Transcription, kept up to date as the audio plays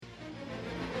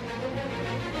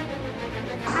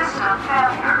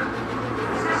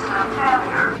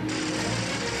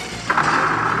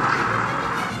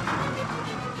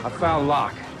foul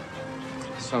lock.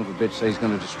 The son of a bitch says he's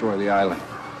gonna destroy the island.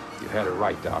 You had it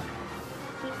right, Doc.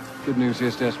 Good news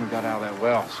is Desmond got out of that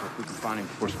well, so if we can find him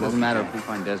before smoke... Doesn't matter if we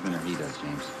find Desmond or he does,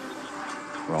 James.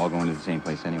 We're all going to the same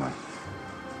place anyway.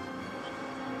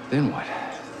 Then what?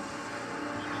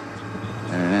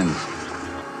 Then it ends.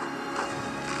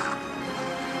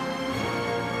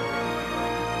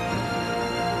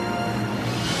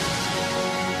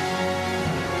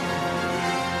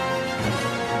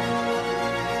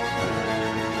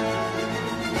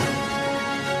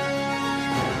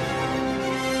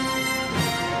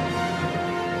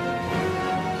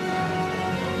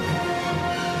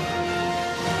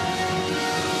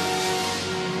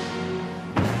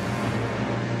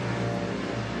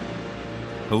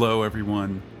 Hello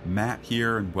everyone, Matt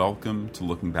here and welcome to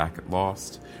Looking Back at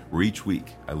Lost, where each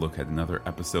week I look at another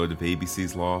episode of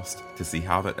ABC's Lost to see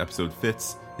how that episode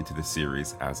fits into the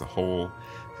series as a whole.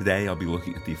 Today I'll be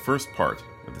looking at the first part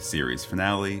of the series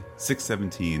finale,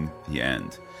 617, The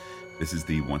End. This is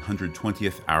the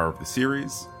 120th hour of the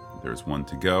series. There's one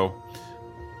to go.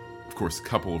 Of course, a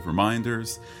couple of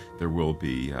reminders. There will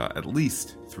be at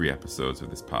least 3 episodes of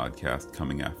this podcast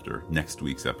coming after next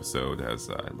week's episode as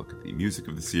I look at the music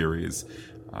of the series,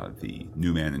 the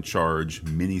New Man in Charge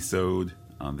mini-sode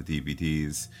on the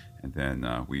DVDs, and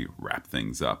then we wrap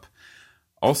things up.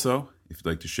 Also, if you'd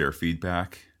like to share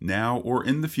feedback now or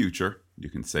in the future, you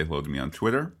can say hello to me on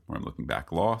Twitter, where I'm Looking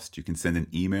Back Lost. You can send an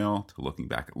email to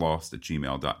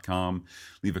lookingbackatlost@gmail.com.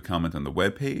 Leave a comment on the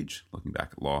webpage,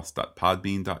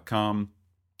 lookingbackatlost.podbean.com.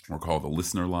 Or call the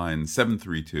listener line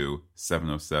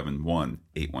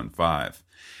 732-707-1815.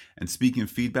 And speaking of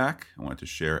feedback, I wanted to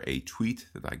share a tweet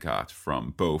that I got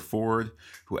from Bo Ford,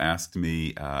 who asked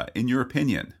me, in your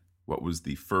opinion, what was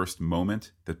the first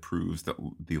moment that proves that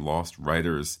the Lost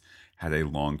writers had a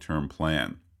long-term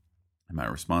plan? And my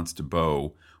response to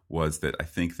Bo was that I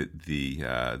think that the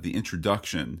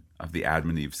introduction of the Adam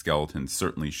and Eve skeleton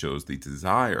certainly shows the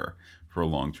desire for a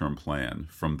long-term plan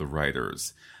from the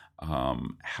writers.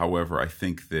 However, I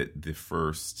think that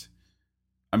that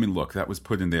was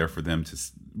put in there for them to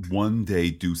one day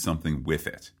do something with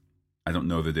it. I don't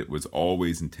know that it was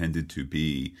always intended to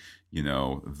be,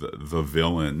 the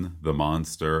villain, the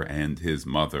monster, and his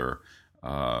mother,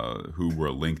 who were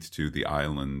linked to the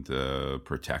island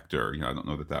protector. I don't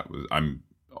know that was, I'm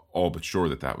all but sure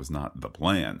that was not the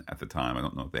plan at the time. I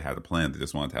don't know if they had a plan. They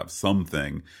just wanted to have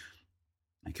something.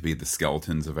 It could be the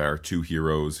skeletons of our 2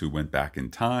 heroes who went back in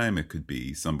time. It could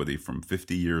be somebody from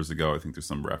 50 years ago. I think there's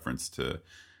some reference to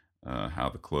how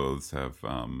the clothes have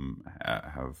fallen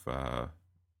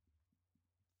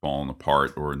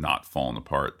apart or not fallen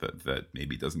apart. That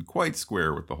maybe doesn't quite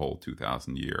square with the whole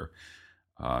 2,000-year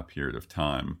period of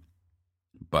time.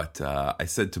 But I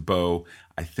said to Bo,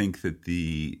 I think that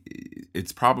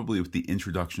it's probably with the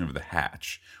introduction of the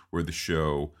Hatch where the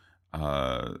show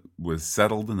was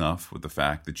settled enough with the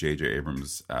fact that J.J.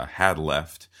 Abrams had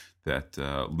left, that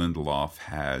Lindelof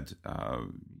had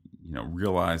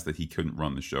realized that he couldn't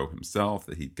run the show himself,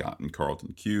 that he'd gotten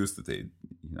Carlton Cuse, that they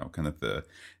kind of the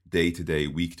day-to-day,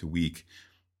 week-to-week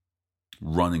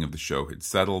running of the show had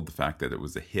settled. The fact that it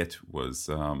was a hit was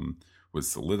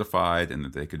solidified, and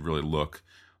that they could really look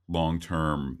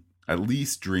long-term, at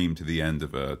least dream to the end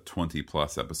of a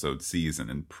 20-plus episode season,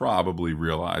 and probably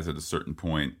realize at a certain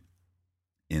point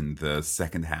in the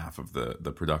second half of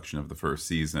the production of the first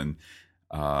season,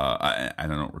 I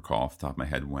don't recall off the top of my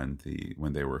head when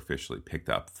they were officially picked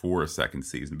up for a second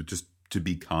season, but just to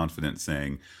be confident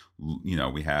saying,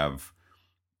 we have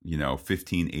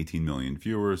 15, 18 million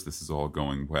viewers, this is all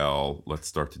going well, let's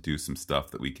start to do some stuff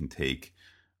that we can take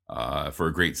for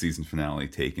a great season finale,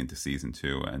 take into season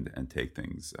 2 and take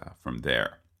things from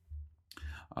there.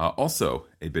 Also,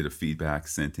 a bit of feedback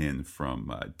sent in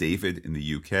from David in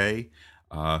the UK,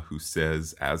 who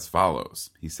says as follows.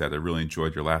 He said, I really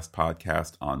enjoyed your last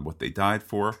podcast on What They Died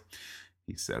For.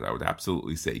 He said, I would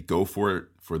absolutely say go for it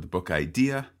for the book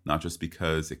idea, not just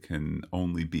because it can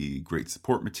only be great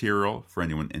support material for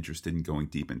anyone interested in going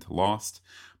deep into Lost,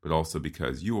 but also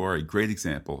because you are a great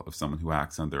example of someone who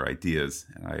acts on their ideas,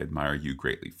 and I admire you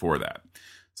greatly for that.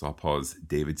 So I'll pause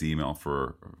David's email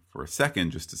for a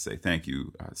second just to say thank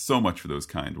you so much for those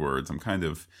kind words. I'm kind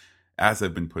of, as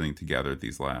I've been putting together the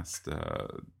podcast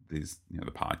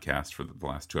for the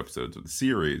last 2 episodes of the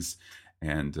series,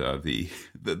 and the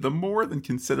more than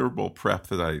considerable prep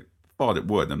that I thought it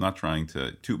would. I'm not trying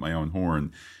to toot my own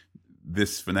horn.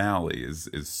 This finale is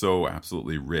so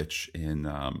absolutely rich in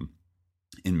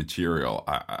material.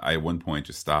 I at one point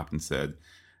just stopped and said,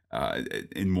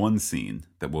 in one scene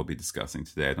that we'll be discussing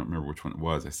today, I don't remember which one it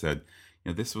was, I said,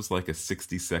 this was like a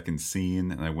 60-second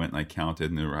scene, and I went and I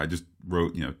counted, and I just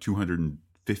wrote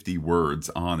 250 words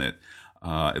on it.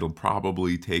 It'll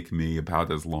probably take me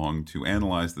about as long to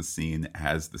analyze the scene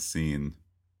as the scene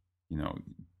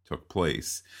took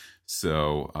place.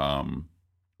 So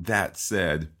that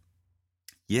said,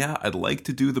 yeah, I'd like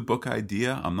to do the book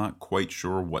idea. I'm not quite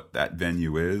sure what that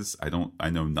venue is. I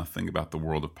know nothing about the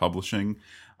world of publishing,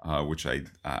 which I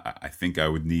think I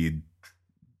would need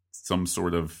some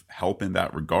sort of help in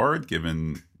that regard,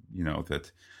 given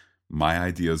that my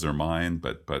ideas are mine,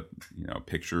 but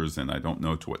pictures, and I don't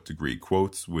know to what degree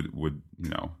quotes would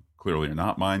clearly are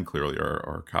not mine. Clearly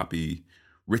are copy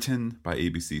written by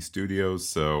ABC Studios.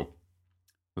 So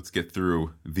let's get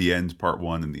through The End Part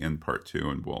 1 and The End Part 2,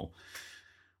 and we'll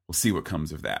see what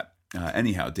comes of that.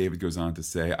 Anyhow, David goes on to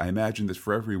say, I imagine that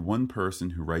for every one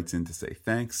person who writes in to say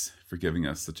thanks for giving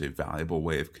us such a valuable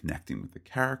way of connecting with the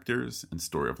characters and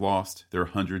story of Lost, there are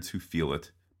hundreds who feel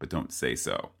it but don't say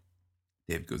so.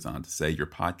 David goes on to say, your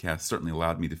podcast certainly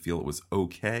allowed me to feel it was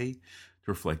okay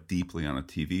to reflect deeply on a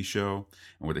TV show,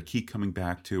 and what I keep coming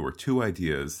back to are two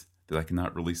ideas that I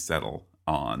cannot really settle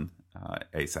on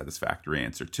a satisfactory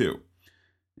answer to.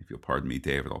 If you'll pardon me,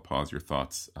 David, I'll pause your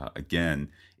thoughts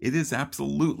again. It is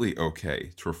absolutely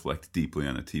okay to reflect deeply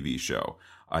on a TV show.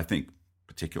 I think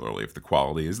particularly if the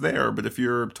quality is there, but if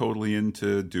you're totally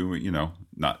into doing,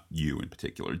 not you in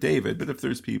particular, David, but if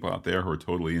there's people out there who are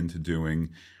totally into doing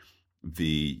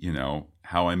the,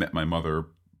 How I Met My Mother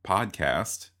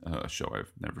podcast, a show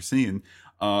I've never seen,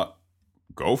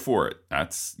 go for it.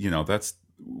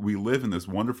 We live in this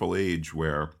wonderful age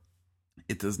where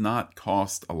it does not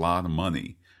cost a lot of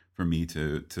money for me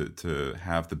to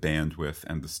have the bandwidth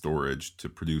and the storage to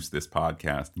produce this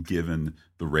podcast, given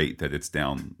the rate that it's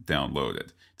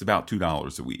downloaded. It's about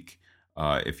 $2 a week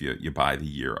if you buy the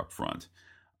year up front.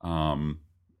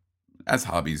 As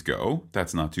hobbies go,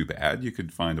 that's not too bad. You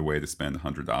could find a way to spend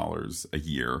 $100 a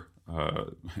year,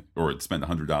 or spend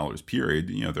 $100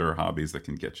 period. There are hobbies that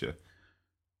can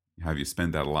have you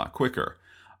spend that a lot quicker.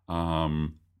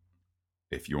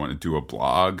 If you want to do a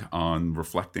blog on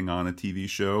reflecting on a TV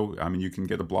show, you can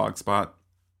get a blog spot,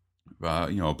 a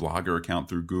blogger account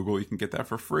through Google. You can get that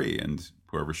for free, and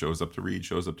whoever shows up to read,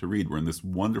 shows up to read. We're in this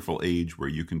wonderful age where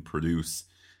you can produce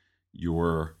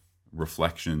your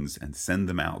reflections and send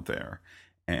them out there.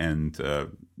 And,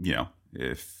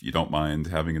 if you don't mind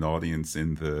having an audience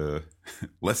in the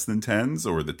less than tens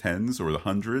or the tens or the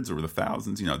hundreds or the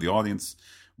thousands, the audience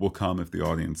will come if the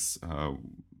audience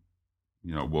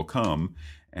will come.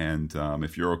 And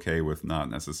if you're okay with not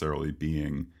necessarily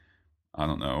being,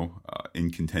 in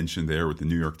contention there with the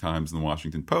New York Times and the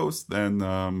Washington Post, then,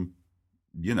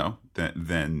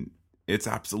 then it's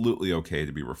absolutely okay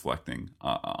to be reflecting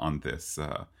on this,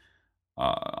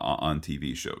 on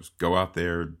TV shows. Go out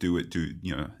there, do it.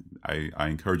 I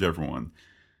encourage everyone.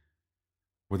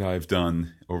 What I've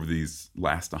done over these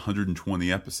last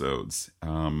 120 episodes,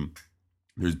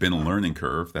 there's been a learning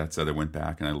curve. That said, I went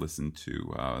back and I listened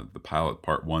to the Pilot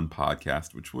Part 1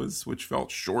 podcast, which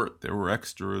felt short. There were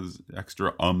extra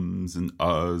ums and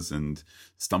uhs and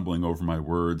stumbling over my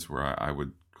words, where I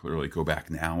would clearly go back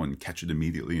now and catch it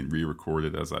immediately and re-record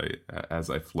it as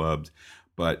I flubbed.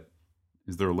 But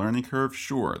is there a learning curve?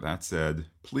 Sure. That said,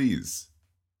 please,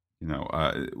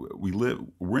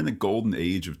 we're in a golden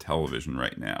age of television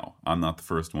right now. I'm not the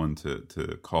first one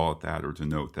to call it that or to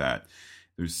note that.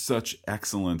 There's such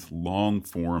excellent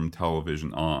long-form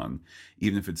television on,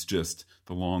 even if it's just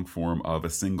the long form of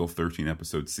a single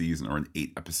 13-episode season or an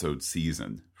 8-episode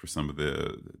season for some of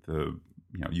the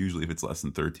usually if it's less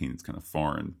than 13, it's kind of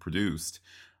foreign produced.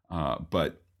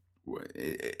 But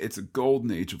it's a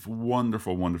golden age of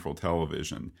wonderful, wonderful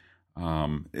television.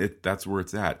 That's where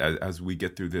it's at. As we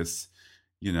get through this,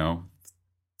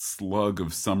 slug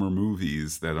of summer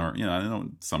movies that aren't, I know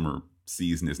summer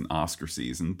season isn't Oscar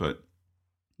season, but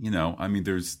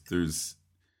there's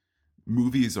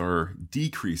movies are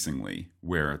decreasingly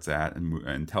where it's at,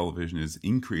 and television is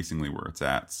increasingly where it's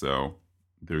at. So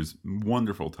there's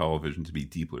wonderful television to be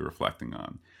deeply reflecting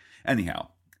on. Anyhow,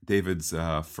 David's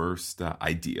first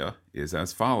idea is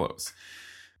as follows.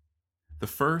 The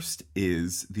first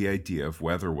is the idea of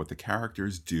whether what the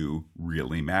characters do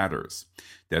really matters.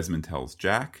 Desmond tells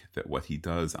Jack that what he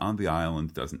does on the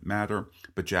island doesn't matter,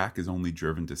 but Jack is only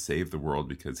driven to save the world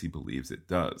because he believes it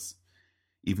does.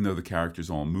 Even though the characters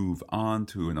all move on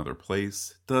to another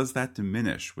place, does that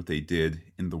diminish what they did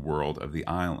in the world of the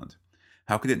island?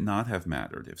 How could it not have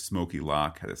mattered if Smoky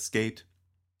Locke had escaped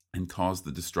and caused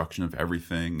the destruction of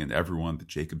everything and everyone that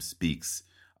Jacob speaks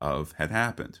of had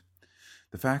happened?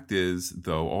 The fact is,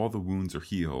 though, all the wounds are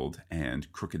healed and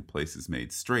crooked places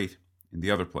made straight in the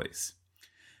other place.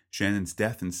 Shannon's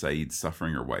death and Saeed's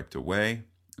suffering are wiped away.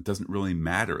 It doesn't really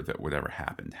matter that whatever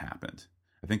happened, happened.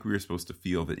 I think we were supposed to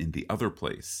feel that in the other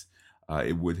place,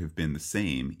 it would have been the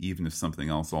same, even if something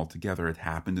else altogether had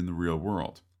happened in the real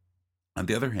world. On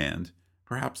the other hand,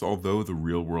 perhaps although the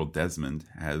real-world Desmond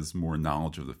has more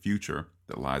knowledge of the future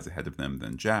that lies ahead of them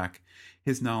than Jack,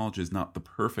 his knowledge is not the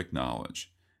perfect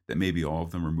knowledge that maybe all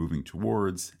of them are moving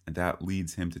towards, and that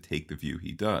leads him to take the view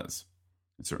he does.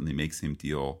 It certainly makes him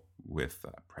deal with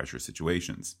pressure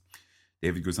situations.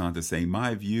 David goes on to say,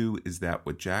 my view is that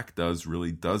what Jack does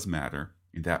really does matter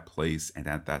in that place and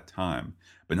at that time,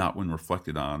 but not when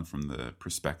reflected on from the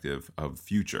perspective of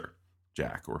future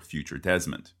Jack or future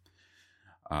Desmond.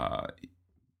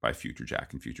 By future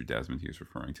Jack and future Desmond, he was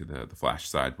referring to the Flash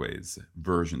Sideways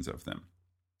versions of them.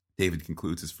 David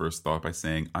concludes his first thought by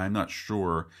saying, I'm not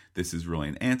sure this is really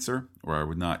an answer, or I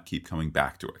would not keep coming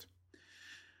back to it.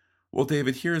 Well,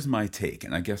 David, here's my take,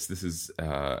 and I guess this is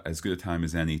as good a time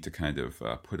as any to kind of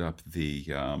put up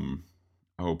the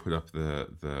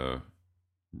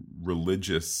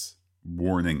religious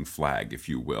warning flag, if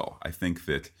you will. I think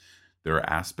that there are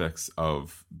aspects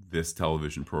of this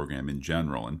television program in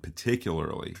general, and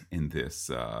particularly in this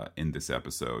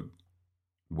episode,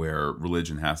 where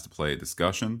religion has to play a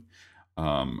discussion.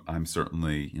 I'm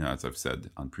certainly, as I've said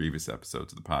on previous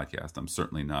episodes of the podcast, I'm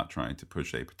certainly not trying to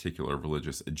push a particular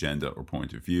religious agenda or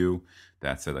point of view.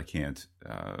 That said, I can't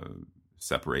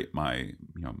separate my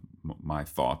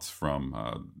thoughts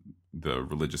from the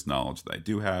religious knowledge that I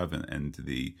do have, and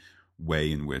the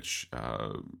way in which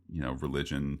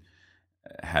religion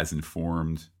has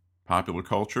informed popular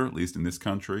culture, at least in this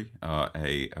country.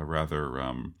 A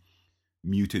rather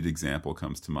muted example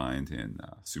comes to mind in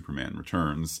Superman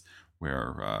Returns,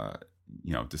 where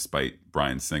despite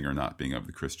Bryan Singer not being of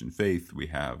the Christian faith, we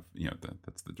have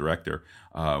that's the director.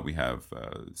 We have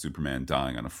Superman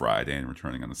dying on a Friday and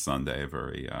returning on a Sunday, a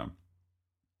very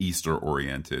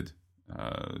Easter-oriented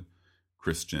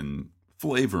Christian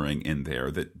flavoring in there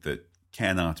that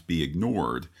cannot be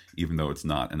ignored, even though it's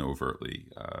not an overtly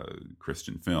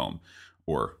Christian film,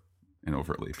 or an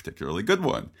overtly particularly good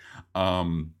one.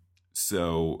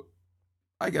 So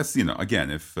I guess,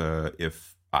 again, if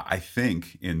I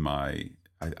think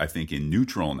in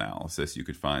neutral analysis, you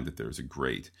could find that there's a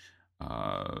great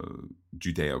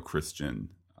Judeo-Christian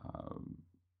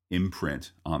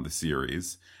imprint on the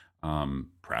series,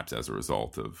 perhaps as a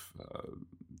result of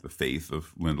the faith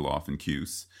of Lindelof and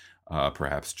Cuse.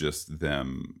 Perhaps just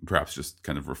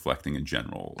kind of reflecting a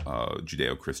general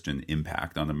Judeo-Christian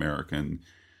impact on American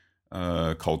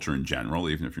culture in general,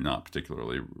 even if you're not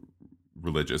particularly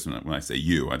religious. When I say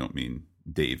you, I don't mean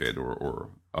David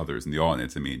or others in the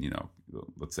audience. I mean,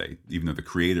 let's say, even though the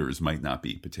creators might not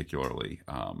be particularly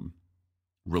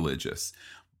religious.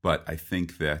 But I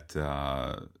think that,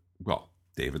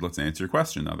 David, let's answer your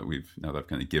question now that I've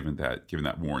kind of given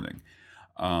that warning.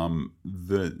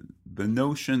 The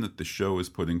notion that the show is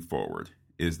putting forward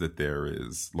is that there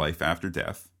is life after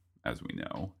death, as we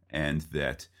know, and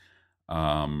that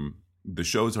the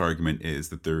show's argument is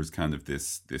that there's kind of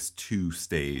this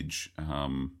two-stage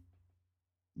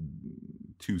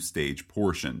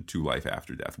portion to life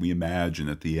after death. We imagine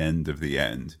at the end of the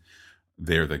end,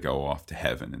 there they go off to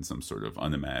heaven in some sort of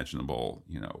unimaginable,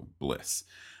 bliss.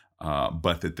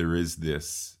 But that there is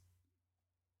this,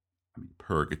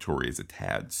 purgatory is a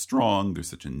tad strong. There's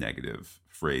such a negative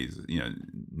phrase,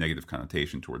 negative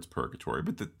connotation towards purgatory,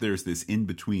 but that there's this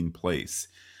in-between place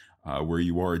where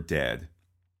you are dead,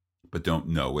 but don't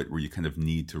know it, where you kind of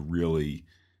need to really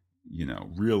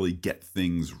get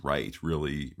things right,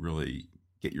 really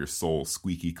get your soul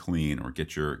squeaky clean, or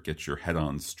get your head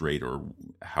on straight, or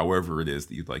however it is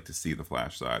that you'd like to see the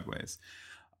Flash Sideways.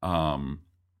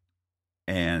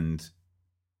 And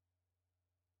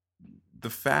the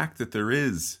fact that there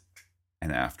is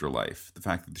an afterlife, the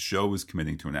fact that the show is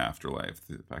committing to an afterlife,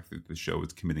 the fact that the show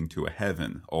is committing to a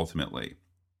heaven, ultimately,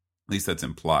 at least that's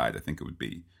implied. I think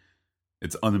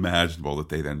it's unimaginable that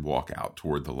they then walk out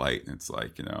toward the light and it's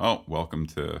like, welcome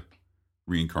to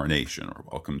reincarnation, or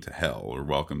welcome to hell, or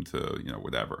welcome to,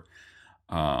 whatever.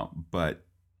 But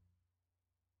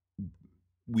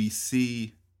we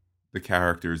see the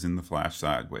characters in the Flash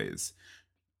Sideways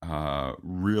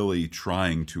really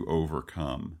trying to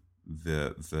overcome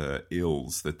the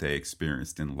ills that they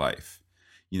experienced in life.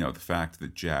 The fact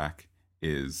that Jack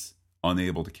is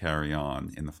unable to carry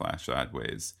on in the Flash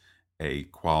Sideways a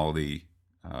quality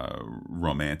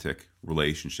romantic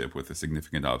relationship with a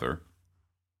significant other,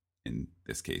 in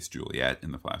this case Juliet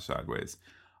in the Flash Sideways,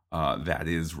 that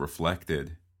is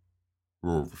reflective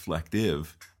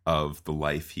of the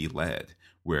life he led,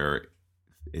 where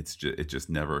it just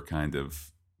never kind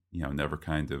of never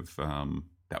kind of,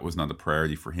 that was not a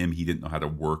priority for him. He didn't know how to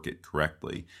work it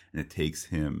correctly. And it takes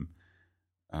him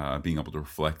being able to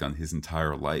reflect on his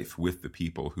entire life with the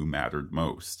people who mattered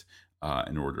most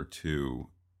in order to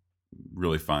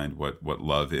really find what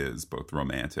love is, both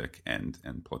romantic and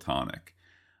platonic.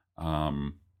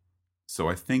 So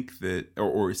I think that,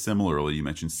 or similarly, you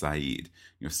mentioned Saeed.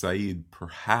 Saeed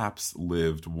perhaps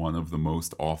lived one of the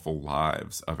most awful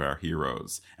lives of our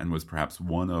heroes, and was perhaps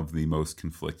one of the most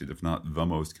conflicted, if not the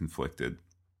most conflicted,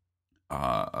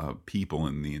 people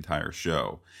in the entire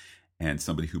show, and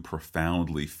somebody who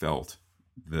profoundly felt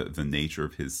the nature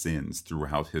of his sins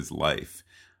throughout his life.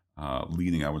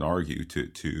 Leading, I would argue,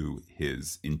 to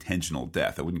his intentional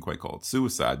death. I wouldn't quite call it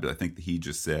suicide, but I think that he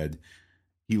just said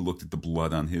he looked at the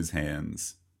blood on his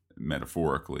hands,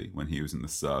 metaphorically, when he was in the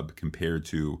sub, compared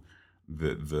to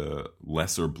the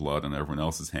lesser blood on everyone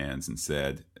else's hands, and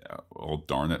said, "Oh,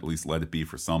 darn it, at least let it be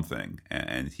for something."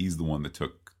 And he's the one that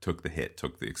took the hit,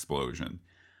 took the explosion.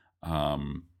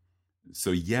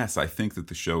 So yes, I think that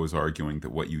the show is arguing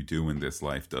that what you do in this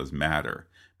life does matter,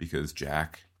 because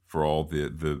Jack, for all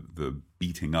the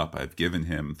beating up I've given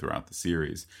him throughout the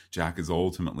series, Jack is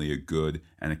ultimately a good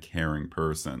and a caring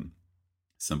person.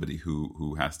 Somebody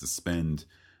who has to spend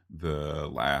the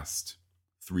last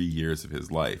 3 years of his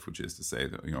life, which is to say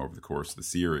that, over the course of the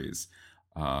series,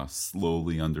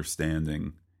 slowly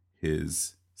understanding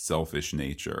his selfish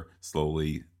nature,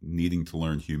 slowly needing to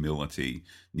learn humility,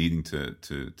 needing to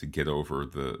get over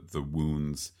the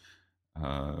wounds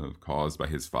caused by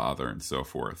his father and so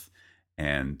forth.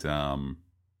 And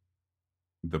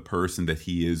the person that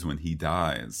he is when he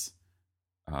dies,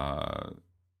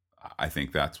 I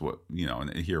think that's what,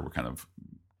 and here we're kind of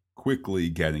quickly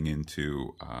getting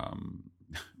into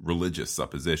religious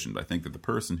supposition, but I think that the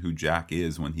person who Jack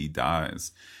is when he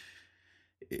dies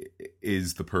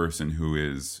is the person who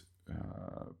is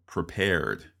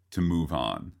prepared to move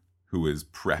on, who is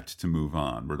prepped to move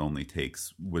on, where it only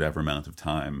takes whatever amount of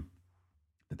time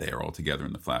that they are all together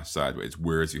in the Flash Sideways.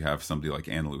 Whereas you have somebody like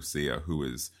Ana Lucia, who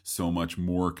is so much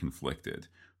more conflicted,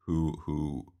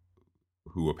 who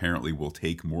apparently will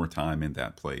take more time in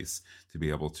that place to be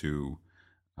able to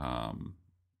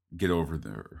get over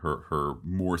her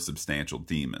more substantial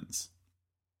demons.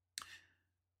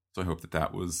 So I hope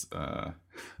that was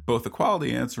both a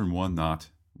quality answer and one not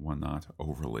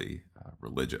overly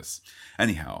religious.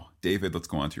 Anyhow, David, let's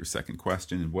go on to your second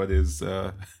question. And what is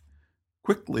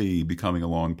quickly becoming a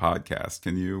long podcast?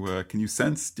 Can you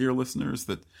sense, dear listeners,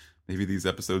 that maybe these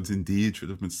episodes indeed should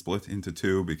have been split into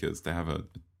two, because to have a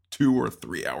 2 or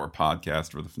 3 hour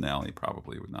podcast for the finale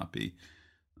probably would not be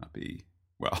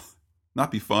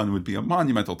fun. It would be a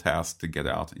monumental task to get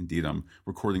out. Indeed, I'm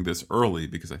recording this early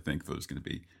because I think there's going to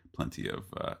be plenty of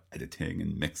editing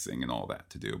and mixing and all that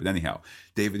to do. But anyhow,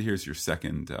 David, here's your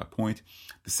second point.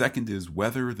 The second is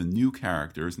whether the new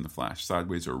characters in the Flash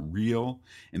Sideways are real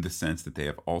in the sense that they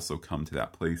have also come to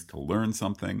that place to learn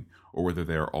something, or whether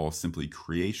they are all simply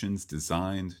creations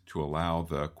designed to allow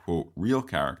the, quote, real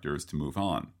characters to move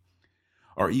on.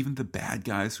 Are even the bad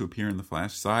guys who appear in the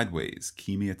Flash Sideways,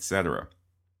 Kimi, etc.,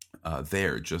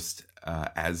 there just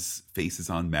as faces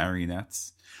on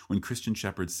marionettes? When Christian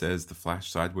Shepherd says the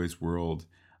Flash Sideways world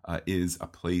is a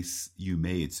place you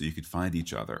made so you could find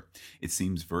each other, it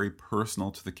seems very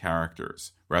personal to the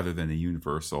characters rather than a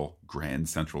universal grand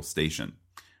central station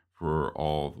for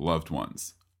all loved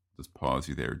ones. Just pause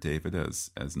you there, David.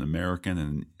 As an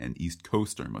American and East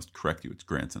Coaster, I must correct you. It's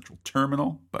Grand Central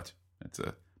Terminal, but that's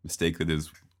a mistake that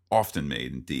is often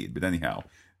made indeed. But anyhow,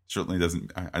 certainly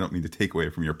doesn't, I don't mean to take away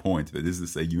from your point that is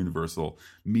this a universal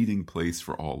meeting place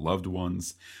for all loved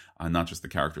ones, not just the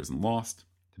characters in Lost,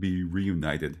 to be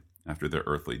reunited after their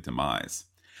earthly demise.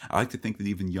 I like to think that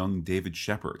even young David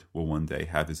Shepard will one day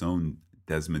have his own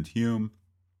Desmond Hume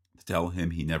to tell him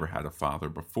he never had a father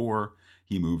before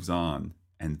he moves on,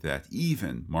 and that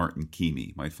even Martin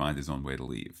Kimi might find his own way to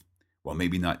leave. Well,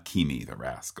 maybe not Kimi the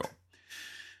rascal.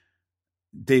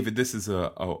 David, this is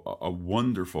a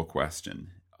wonderful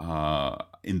question.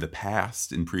 In the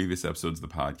past, in previous episodes of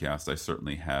the podcast, I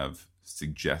certainly have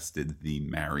suggested the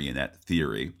marionette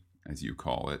theory, as you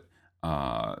call it,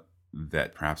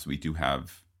 that perhaps we do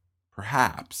have,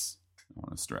 I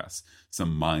want to stress,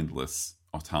 some mindless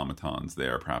automatons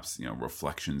there, perhaps,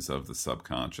 reflections of the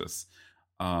subconscious.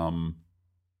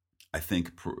 I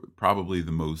think probably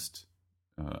the most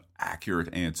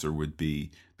accurate answer would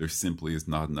be there simply is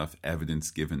not enough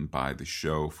evidence given by the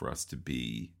show for us to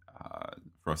be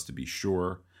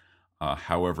sure.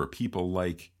 However, people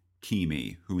like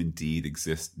Kimi, who indeed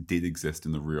did exist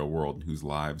in the real world, and whose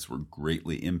lives were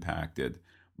greatly impacted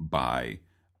by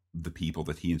the people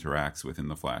that he interacts with in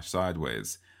the Flash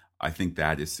Sideways, I think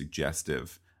that is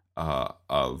suggestive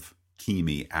of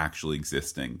Keamy actually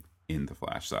existing in the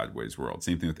Flash Sideways world.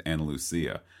 Same thing with Ana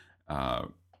Lucia.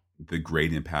 The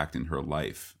great impact in her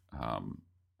life,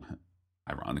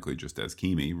 ironically, just as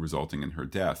Keamy, resulting in her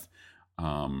death,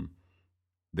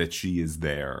 that she is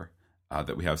there,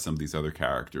 that we have some of these other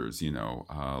characters,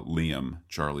 Liam,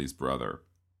 Charlie's brother,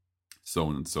 so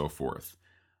on and so forth.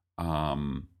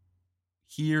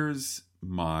 Here's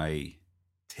my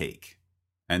take,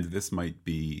 and this might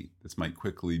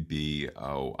quickly be,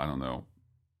 I don't know,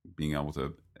 being able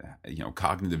to,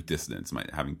 cognitive dissonance,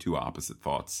 having two opposite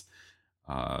thoughts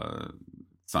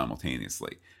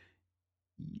simultaneously.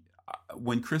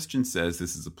 When Christian says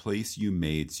this is a place you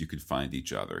made so you could find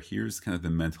each other, here's kind of the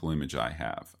mental image I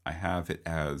have. I have it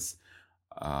as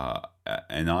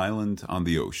an island on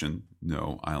the ocean.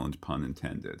 No island pun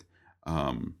intended.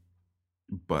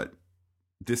 But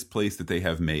this place that they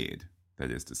have made,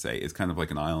 that is to say, is kind of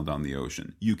like an island on the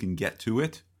ocean. You can get to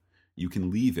it. You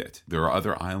can leave it. There are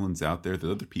other islands out there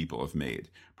that other people have made.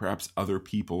 Perhaps other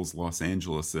people's Los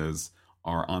Angeleses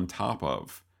are on top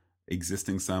of,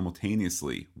 existing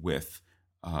simultaneously with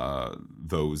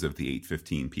those of the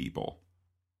 815 people.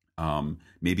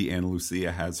 Maybe Ana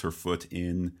Lucia has her foot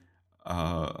in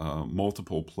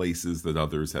multiple places that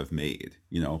others have made.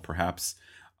 Perhaps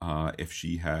if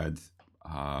she had,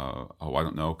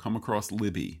 come across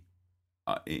Libby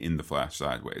in the Flash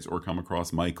Sideways, or come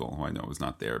across Michael, who I know is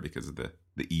not there because of the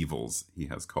evils he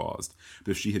has caused.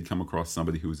 But if she had come across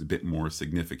somebody who was a bit more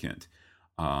significant,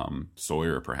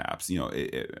 Sawyer, perhaps,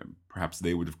 perhaps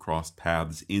they would have crossed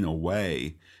paths in a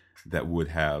way that would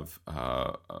have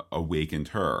awakened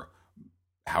her.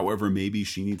 However, maybe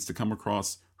she needs to come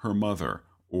across her mother,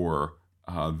 or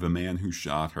the man who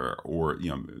shot her, or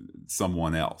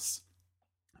someone else.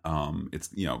 I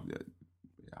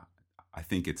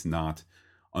think it's not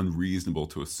unreasonable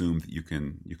to assume that you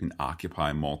can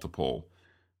occupy multiple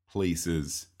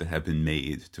places that have been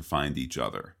made to find each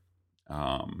other.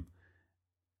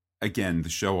 Again, the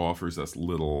show offers us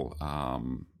little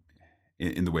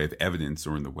in the way of evidence,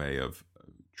 or in the way of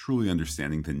truly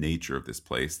understanding the nature of this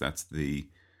place. That's the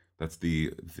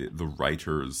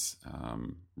writer's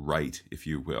right, if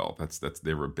you will. That's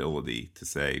their ability to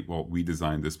say, well, we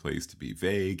designed this place to be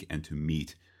vague and to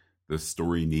meet the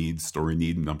story needs. Story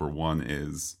need number one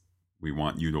is, we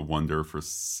want you to wonder for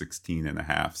 17 and a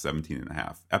half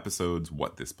episodes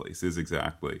what this place is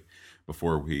exactly,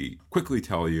 before we quickly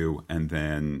tell you and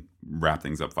then wrap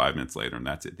things up 5 minutes later, and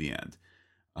that's at the end.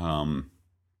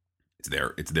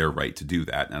 It's their right to do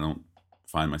that, and I don't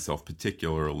find myself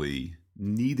particularly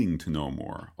needing to know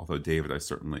more. Although, David, I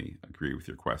certainly agree with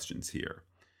your questions here.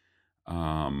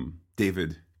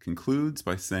 David concludes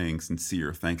by saying,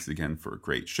 sincere thanks again for a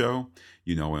great show.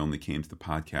 I only came to the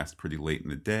podcast pretty late in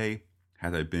the day.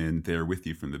 Had I been there with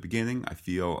you from the beginning,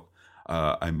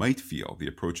 I might feel the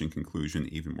approaching conclusion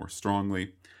even more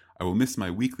strongly. I will miss my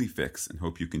weekly fix and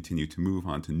hope you continue to move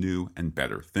on to new and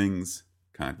better things.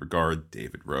 Kind regard,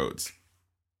 David Rhodes.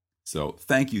 So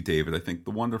thank you, David. I think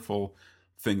the wonderful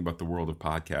thing about the world of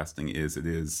podcasting is it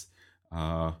is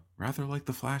rather like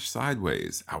the Flash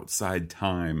Sideways, outside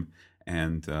time.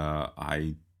 And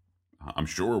I'm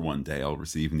sure one day I'll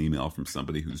receive an email from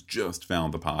somebody who's just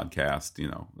found the podcast,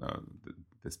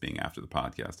 this being after the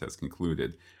podcast has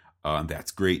concluded. And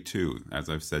that's great too. As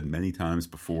I've said many times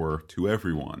before to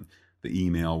everyone, the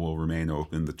email will remain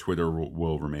open, the Twitter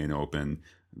will remain open,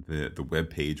 the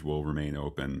webpage will remain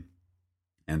open.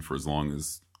 And for as long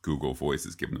as Google Voice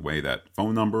is giving away that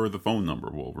phone number, the phone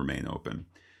number will remain open.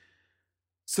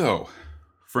 So,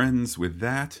 friends, with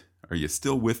that, are you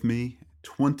still with me?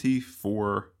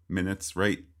 24 minutes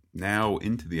right now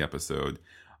into the episode.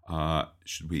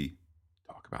 Should we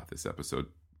talk about this episode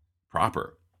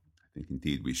proper? I think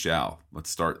indeed we shall. Let's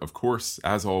start, of course,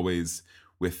 as always,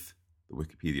 with the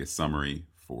Wikipedia summary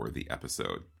for the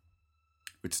episode,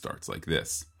 which starts like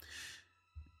this.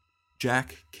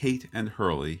 Jack, Kate, and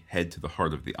Hurley head to the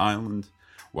heart of the island,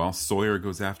 while Sawyer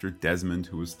goes after Desmond,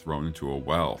 who is thrown into a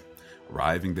well.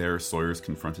 Arriving there, Sawyer is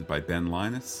confronted by Ben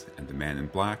Linus and the Man in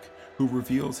Black, who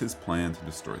reveals his plan to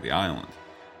destroy the island.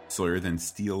 Sawyer then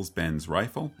steals Ben's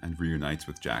rifle and reunites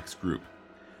with Jack's group.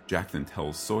 Jack then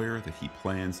tells Sawyer that he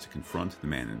plans to confront the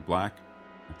Man in Black.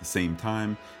 At the same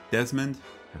time, Desmond,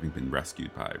 having been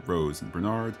rescued by Rose and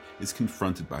Bernard, is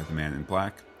confronted by the Man in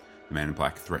Black. The Man in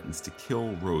Black threatens to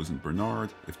kill Rose and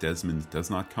Bernard if Desmond does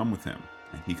not come with him,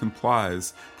 and he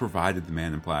complies, provided the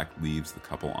Man in Black leaves the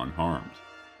couple unharmed.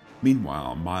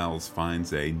 Meanwhile, Miles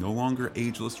finds a no longer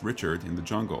ageless Richard in the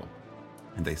jungle,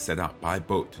 and they set out by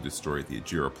boat to destroy the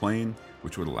Ajira plane,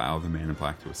 which would allow the Man in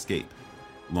Black to escape.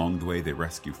 Along the way, they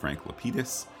rescue Frank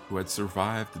Lapidus, who had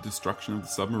survived the destruction of the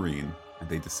submarine, and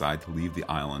they decide to leave the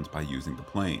island by using the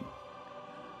plane.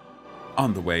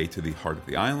 On the way to the heart of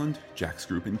the island, Jack's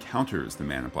group encounters the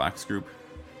Man in Black's group.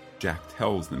 Jack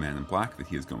tells the Man in Black that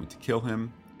he is going to kill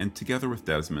him, and together with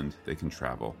Desmond, they can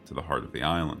travel to the heart of the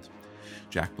island.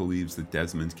 Jack believes that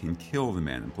Desmond can kill the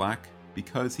Man in Black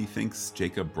because he thinks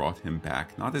Jacob brought him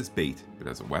back not as bait, but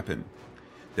as a weapon.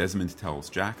 Desmond tells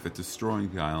Jack that destroying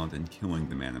the island and killing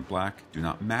the Man in Black do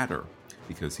not matter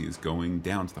because he is going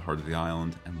down to the heart of the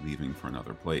island and leaving for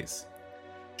another place.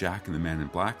 Jack and the Man in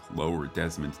Black lower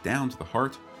Desmond down to the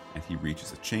heart, and he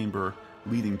reaches a chamber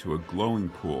leading to a glowing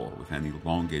pool with an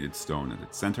elongated stone at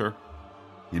its center.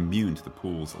 Immune to the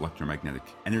pool's electromagnetic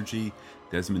energy,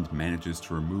 Desmond manages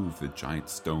to remove the giant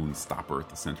stone stopper at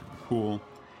the center of the pool.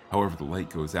 However, the light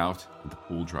goes out and the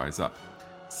pool dries up,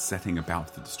 setting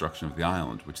about the destruction of the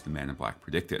island, which the Man in Black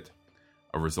predicted.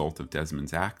 A result of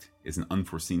Desmond's act is an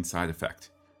unforeseen side effect,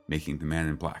 making the Man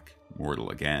in Black mortal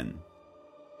again.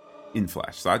 In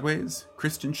Flash Sideways,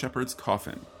 Christian Shephard's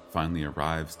coffin finally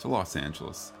arrives to Los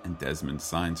Angeles, and Desmond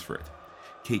signs for it.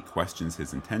 Kate questions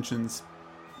his intentions,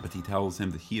 but he tells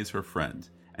him that he is her friend,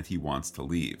 and he wants to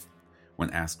leave. When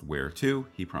asked where to,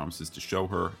 he promises to show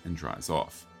her and drives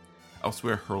off.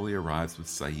 Elsewhere, Hurley arrives with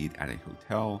Sayid at a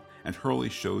hotel, and Hurley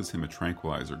shows him a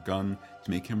tranquilizer gun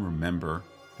to make him remember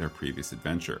their previous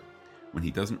adventure. When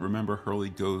he doesn't remember, Hurley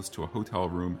goes to a hotel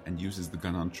room and uses the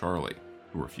gun on Charlie,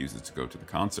 who refuses to go to the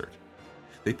concert.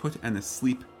 They put an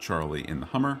asleep Charlie in the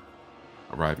Hummer.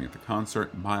 Arriving at the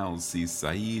concert, Miles sees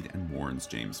Sayid and warns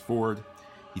James Ford.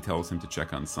 He tells him to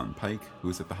check on Sun Pike, who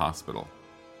is at the hospital.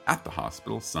 At the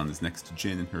hospital, Sun is next to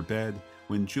Jin in her bed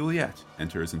when Juliet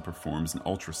enters and performs an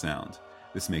ultrasound.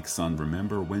 This makes Sun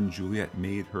remember when Juliet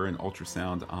made her an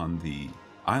ultrasound on the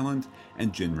island,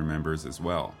 and Jin remembers as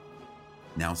well.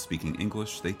 Now speaking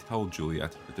English, they tell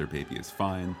Juliet that their baby is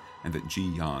fine and that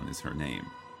Ji-Yan is her name.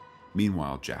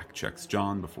 Meanwhile, Jack checks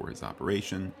John before his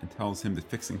operation and tells him that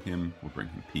fixing him will bring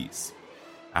him peace.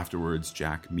 Afterwards,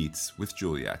 Jack meets with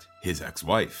Juliet, his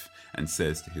ex-wife, and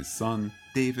says to his son,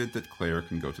 David, that Claire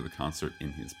can go to the concert in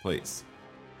his place.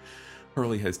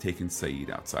 Hurley has taken Sayid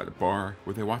outside a bar,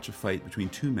 where they watch a fight between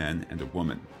two men and a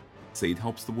woman. Sayid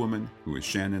helps the woman, who is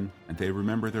Shannon, and they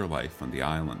remember their life on the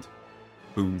island.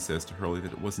 Boone says to Hurley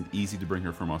that it wasn't easy to bring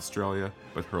her from Australia,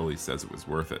 but Hurley says it was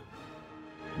worth it.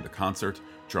 In the concert,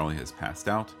 Charlie has passed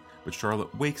out, but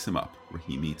Charlotte wakes him up, where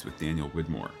he meets with Daniel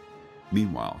Widmore.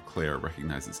 Meanwhile, Claire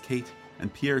recognizes Kate,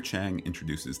 and Pierre Chang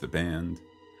introduces the band.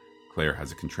 Claire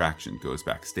has a contraction, goes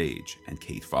backstage, and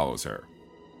Kate follows her.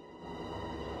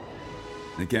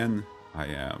 And again, I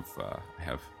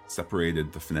have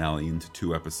separated the finale into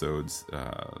two episodes,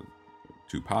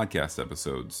 two podcast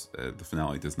episodes. The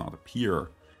finale does not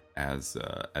appear as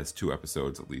two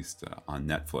episodes, at least on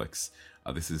Netflix.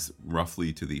 This is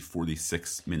roughly to the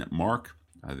 46-minute mark.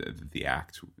 The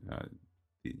act.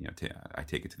 I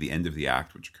take it to the end of the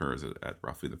act, which occurs at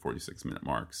roughly the 46-minute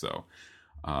mark. So,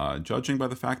 judging by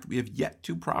the fact that we have yet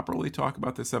to properly talk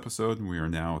about this episode, and we are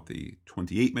now at the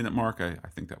 28-minute mark, I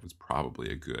think that was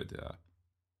probably a good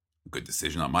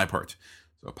decision on my part.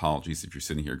 So, apologies if you're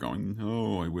sitting here going,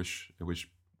 "Oh, I wish it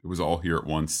was all here at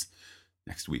once."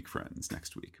 Next week, friends,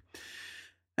 next week.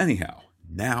 Anyhow,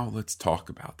 now let's talk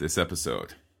about this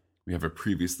episode. We have a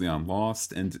previously on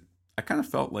Lost, and I kind of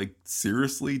felt like,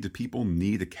 seriously, do people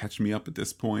need to catch me up at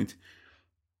this point?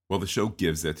 Well, the show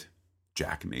gives it.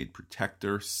 Jack made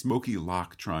Protector, Smokey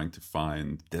Locke trying to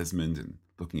find Desmond and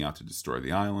looking out to destroy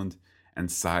the island,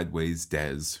 and Sideways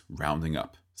Des rounding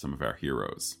up some of our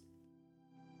heroes.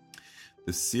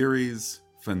 The series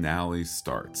finale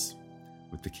starts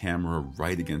with the camera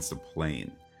right against a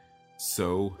plane.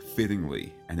 So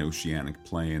fittingly, an oceanic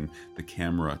plane, the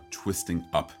camera twisting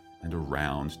up and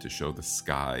around to show the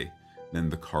sky, then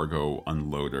the cargo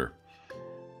unloader.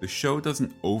 The show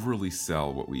doesn't overly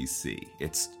sell what we see.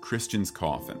 It's Christian's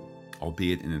coffin,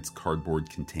 albeit in its cardboard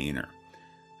container.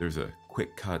 There's a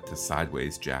quick cut to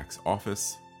Sideways Jack's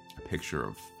office, a picture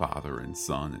of father and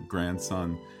son and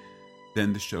grandson.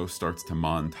 Then the show starts to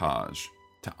montage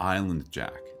to Island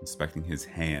Jack, inspecting his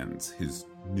hands, his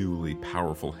newly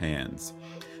powerful hands.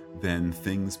 Then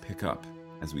things pick up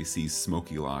as we see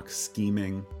Smokey Locke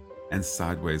scheming and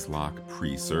Sideways Locke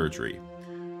pre-surgery.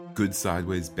 Good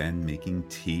Sideways Ben making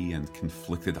tea and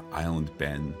conflicted Island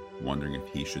Ben wondering if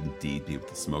he should indeed be with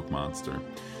the smoke monster.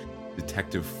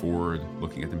 Detective Ford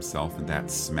looking at himself in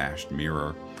that smashed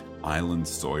mirror. Island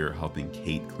Sawyer helping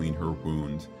Kate clean her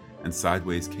wound. And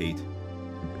Sideways Kate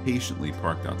impatiently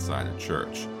parked outside a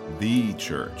church. The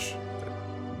church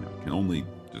that can only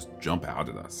just jump out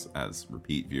at us as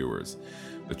repeat viewers.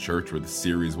 The church where the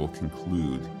series will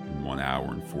conclude in 1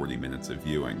 hour and 40 minutes of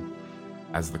viewing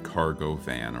as the cargo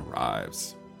van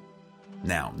arrives.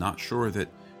 Now, not sure that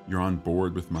you're on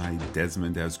board with my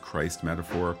Desmond as Christ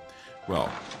metaphor?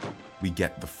 Well, we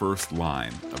get the first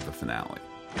line of the finale.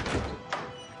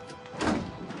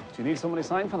 Do you need somebody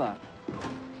signed for that?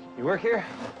 You work here?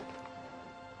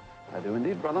 I do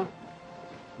indeed, brother.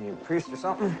 You a priest or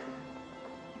something?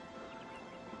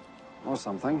 Or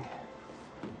something.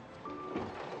 Do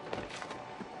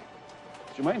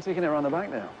you mind taking it around the back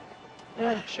now?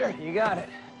 Yeah, sure, you got it.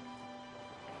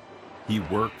 He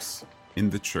works in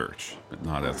the church, but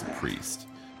not as a priest.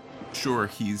 Sure,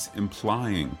 he's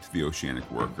implying to the Oceanic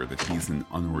worker that he's an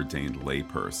unordained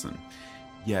layperson.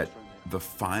 Yet, the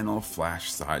final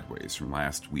flash sideways from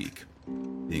last week,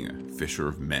 being a fisher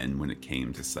of men when it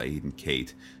came to Sayid and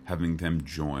Kate, having them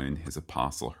join his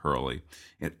apostle Hurley,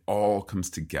 it all comes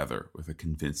together with a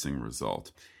convincing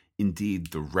result.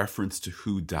 Indeed, the reference to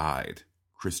who died,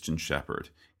 Christian Shepherd,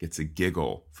 gets a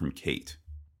giggle from Kate.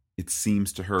 It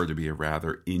seems to her to be a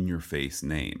rather in-your-face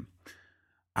name.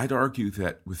 I'd argue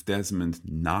that with Desmond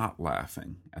not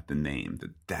laughing at the name,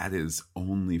 that is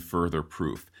only further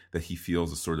proof that he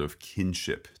feels a sort of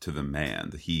kinship to the man,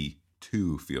 that he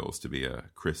too feels to be a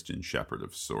Christian shepherd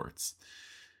of sorts.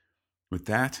 With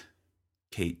that,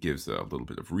 Kate gives a little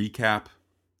bit of recap.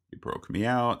 He broke me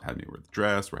out, had me wear the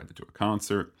dress, we had to do a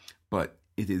concert, but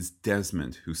it is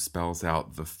Desmond who spells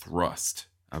out the thrust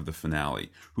of the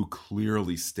finale, who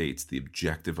clearly states the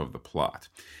objective of the plot.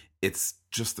 It's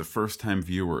just the first-time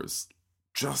viewers,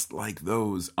 just like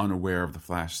those unaware of the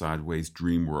Flash Sideways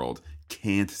dream world,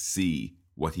 can't see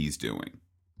what he's doing.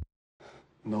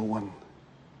 No one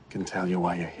can tell you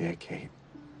why you're here, Kate.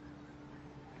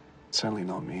 Certainly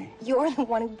not me. You're the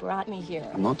one who brought me here.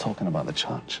 I'm not talking about the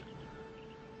church.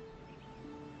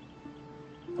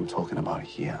 I'm talking about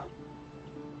here.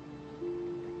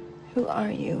 Who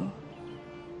are you?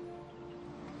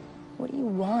 What do you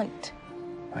want?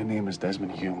 My name is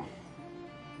Desmond Hume.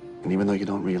 And even though you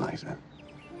don't realize it,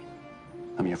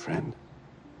 I'm your friend.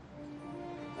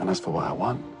 And as for what I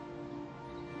want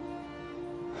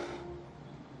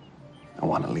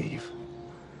to leave.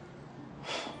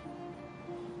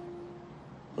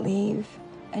 Leave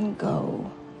and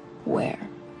go where?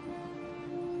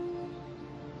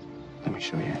 Let me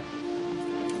show you.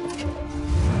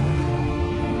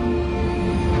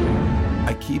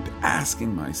 I keep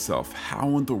asking myself,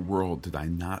 how in the world did I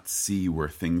not see where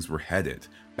things were headed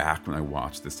back when I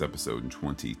watched this episode in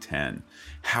 2010?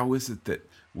 How is it that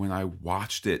when I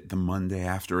watched it the Monday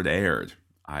after it aired,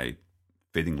 I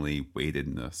fittingly waited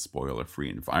in a spoiler-free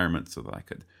environment so that I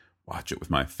could watch it with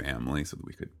my family, so that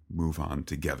we could move on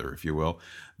together, if you will,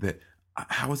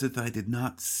 how is it that I did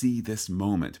not see this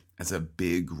moment as a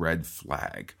big red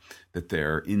flag, that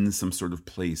they're in some sort of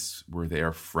place where they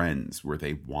are friends, where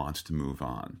they want to move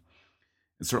on?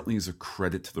 It certainly is a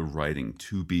credit to the writing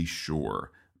to be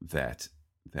sure that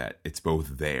it's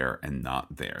both there and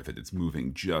not there, that it's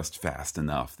moving just fast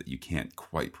enough that you can't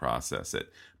quite process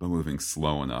it, but moving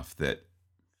slow enough that,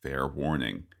 fair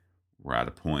warning, we're at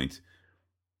a point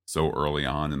so early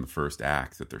on in the first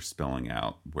act that they're spelling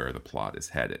out where the plot is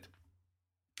headed.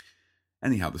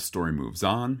 Anyhow, the story moves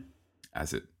on,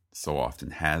 as it so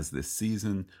often has this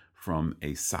season, from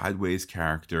a Sideways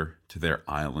character to their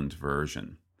island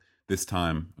version. This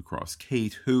time across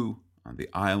Kate, who, on the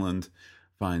island,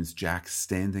 finds Jack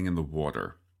standing in the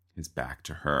water, his back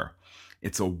to her.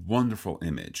 It's a wonderful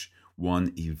image,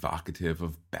 one evocative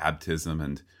of baptism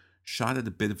and shot at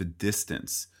a bit of a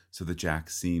distance so that Jack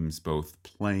seems both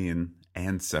plain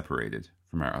and separated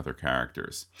from our other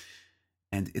characters.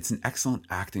 And it's an excellent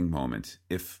acting moment,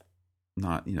 if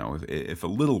not, if a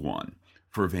little one,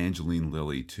 for Evangeline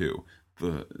Lilly too.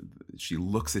 She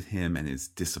looks at him and is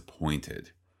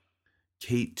disappointed.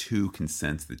 Kate too can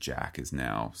sense that Jack is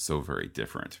now so very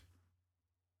different.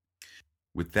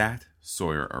 With that,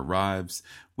 Sawyer arrives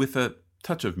with a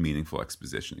touch of meaningful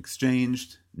exposition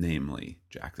exchanged, namely,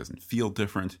 Jack doesn't feel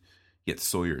different, yet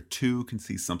Sawyer too can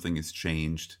see something has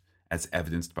changed, as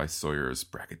evidenced by Sawyer's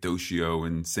braggadocio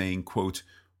in saying, quote,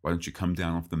 "Why don't you come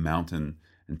down off the mountain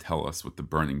and tell us what the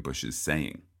burning bush is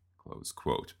saying?" Close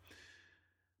quote.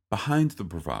 Behind the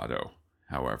bravado,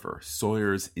 however,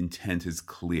 Sawyer's intent is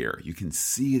clear. You can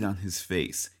see it on his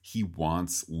face. He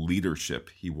wants leadership,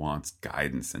 he wants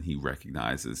guidance, and he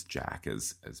recognizes Jack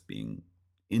as being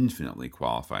infinitely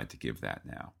qualified to give that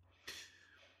now.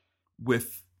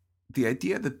 With the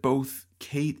idea that both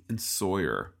Kate and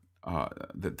Sawyer,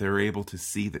 that they're able to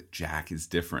see that Jack is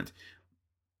different,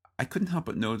 I couldn't help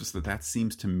but notice that that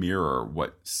seems to mirror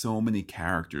what so many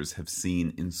characters have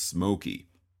seen in Smokey,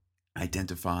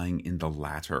 identifying in the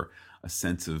latter a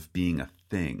sense of being a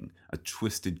thing, a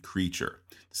twisted creature,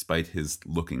 despite his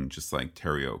looking just like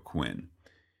Terry O'Quinn.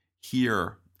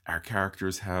 Here, our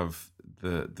characters have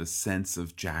the sense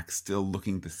of Jack still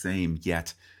looking the same,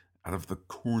 yet out of the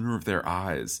corner of their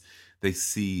eyes, they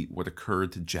see what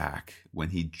occurred to Jack when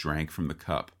he drank from the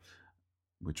cup,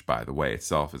 which, by the way,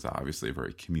 itself is obviously a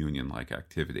very communion-like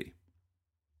activity.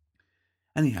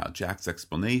 Anyhow, Jack's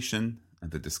explanation and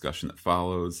the discussion that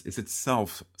follows is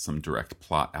itself some direct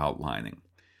plot outlining.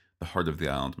 The heart of the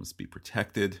island must be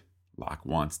protected. Locke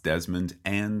wants Desmond,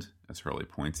 and, as Hurley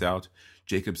points out,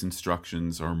 Jacob's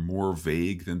instructions are more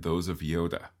vague than those of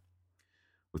Yoda.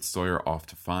 With Sawyer off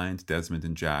to find Desmond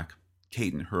and Jack,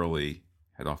 Kate and Hurley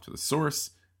head off to the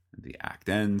source, and the act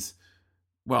ends,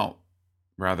 well,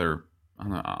 rather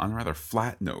on a rather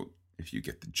flat note, if you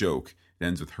get the joke. It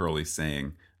ends with Hurley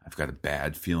saying, "I've got a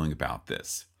bad feeling about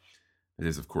this." It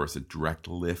is, of course, a direct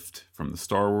lift from the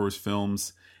Star Wars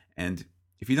films, and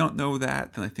if you don't know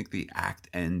that, then I think the act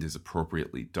end is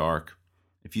appropriately dark.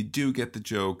 If you do get the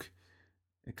joke,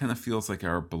 it kind of feels like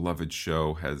our beloved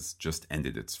show has just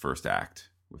ended its first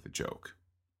act with a joke.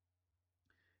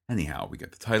 Anyhow, we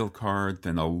get the title card,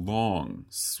 then a long,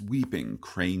 sweeping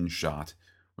crane shot,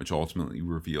 which ultimately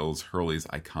reveals Hurley's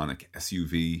iconic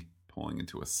SUV pulling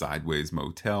into a sideways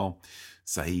motel.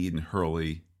 Sayid and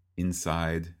Hurley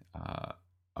inside,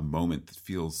 a moment that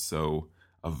feels so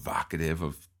evocative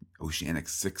of Oceanic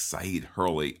 6, Sayid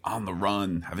Hurley on the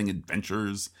run, having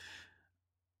adventures.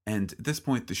 And at this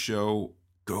point, the show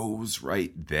goes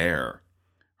right there.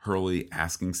 Hurley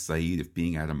asking Sayid if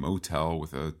being at a motel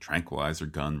with a tranquilizer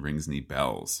gun rings any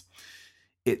bells.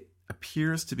 It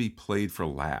appears to be played for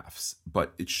laughs,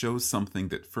 but it shows something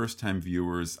that first-time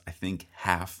viewers, I think,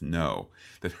 half know,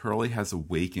 that Hurley has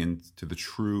awakened to the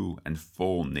true and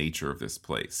full nature of this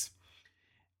place.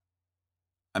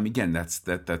 I mean, again,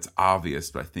 that's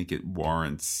obvious, but I think it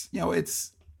warrants,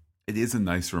 it is a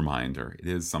nice reminder. It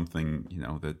is something,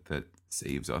 that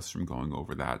saves us from going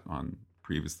over that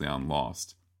previously on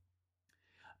Lost.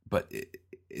 But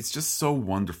it's just so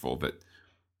wonderful that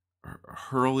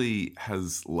Hurley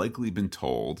has likely been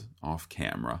told off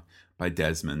camera by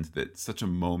Desmond that such a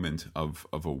moment of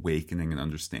awakening and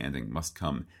understanding must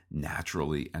come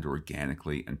naturally and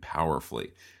organically and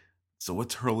powerfully. So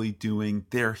what's Hurley doing?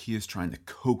 There he is trying to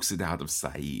coax it out of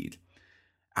Sayid.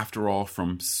 After all,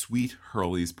 from sweet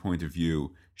Hurley's point of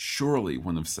view, surely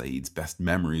one of Sayid's best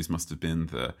memories must have been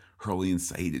the Hurley and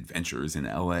Sayid adventures in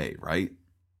L.A., right?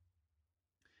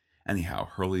 Anyhow,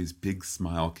 Hurley's big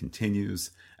smile continues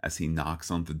as he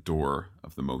knocks on the door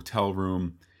of the motel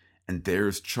room, and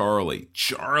there's Charlie,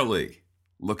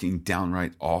 looking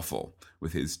downright awful,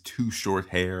 with his too short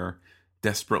hair,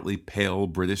 desperately pale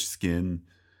British skin,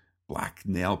 black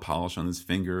nail polish on his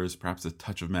fingers, perhaps a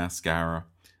touch of mascara,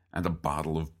 and a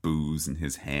bottle of booze in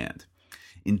his hand.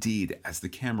 Indeed, as the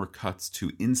camera cuts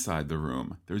to inside the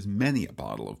room, there's many a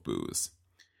bottle of booze.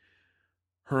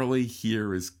 Hurley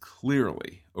here is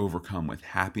clearly overcome with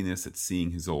happiness at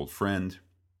seeing his old friend.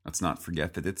 Let's not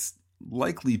forget that it's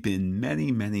likely been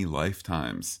many, many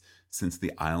lifetimes since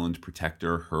the island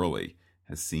protector Hurley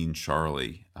has seen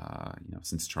Charlie,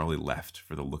 since Charlie left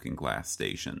for the Looking Glass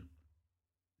station.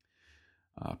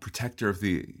 Protector of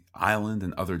the island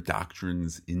and other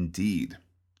doctrines indeed.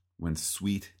 When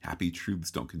sweet, happy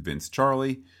truths don't convince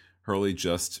Charlie, Hurley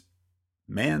just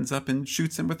mans up and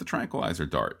shoots him with the tranquilizer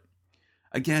dart.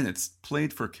 Again, it's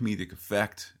played for comedic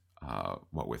effect,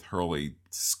 what with Hurley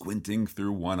squinting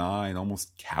through one eye and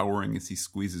almost cowering as he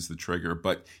squeezes the trigger,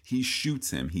 but he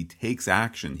shoots him, he takes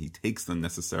action, he takes the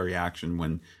necessary action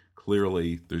when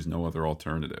clearly there's no other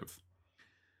alternative.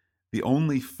 The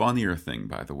only funnier thing,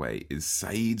 by the way, is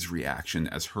Sayid's reaction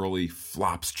as Hurley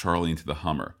flops Charlie into the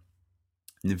Hummer.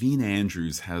 Naveen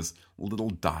Andrews has little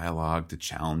dialogue to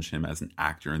challenge him as an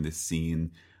actor in this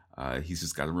scene. He's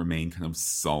just got to remain kind of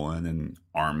sullen and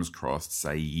arms crossed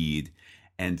Sayid.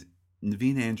 And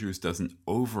Naveen Andrews doesn't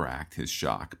overact his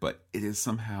shock, but it is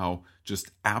somehow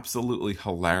just absolutely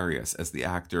hilarious as the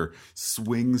actor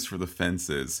swings for the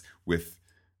fences with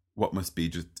what must be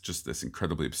just this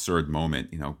incredibly absurd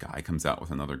moment. Guy comes out with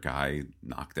another guy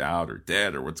knocked out or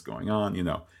dead or what's going on,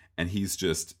 and he's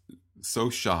just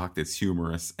so shocked. It's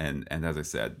humorous. And as I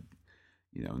said,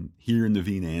 here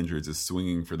Naveen Andrews is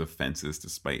swinging for the fences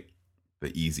despite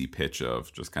the easy pitch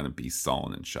of just kind of be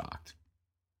sullen and shocked.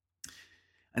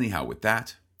 Anyhow, with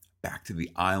that, back to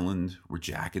the island where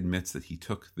Jack admits that he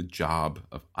took the job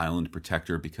of island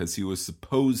protector because he was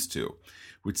supposed to,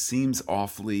 which seems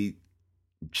awfully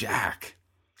Jack.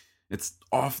 It's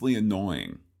awfully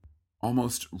annoying,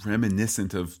 almost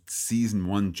reminiscent of season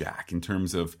 1 Jack in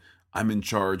terms of I'm in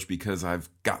charge because I've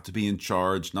got to be in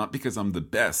charge, not because I'm the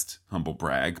best, humble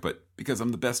brag, but because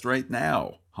I'm the best right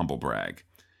now, humble brag.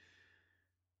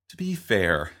 To be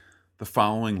fair, the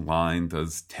following line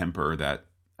does temper that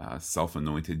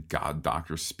self-anointed god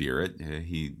doctor spirit.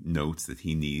 He notes that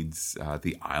he needs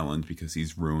the island because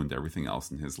he's ruined everything else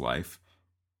in his life.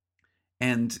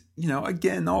 And,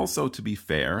 again, also to be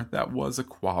fair, that was a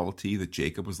quality that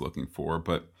Jacob was looking for.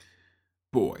 But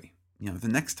boy, the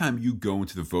next time you go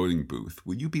into the voting booth,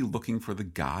 will you be looking for the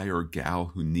guy or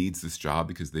gal who needs this job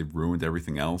because they've ruined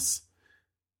everything else?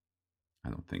 I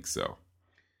don't think so.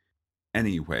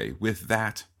 Anyway, with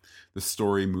that, the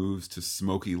story moves to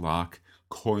Smokey Locke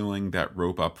coiling that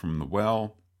rope up from the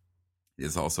well. It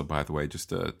is also, by the way,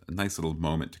 just a nice little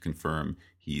moment to confirm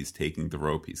he's taking the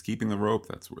rope, he's keeping the rope.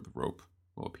 That's where the rope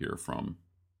will appear from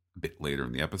a bit later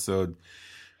in the episode.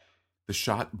 The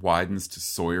shot widens to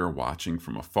Sawyer watching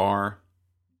from afar,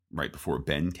 right before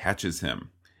Ben catches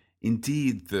him.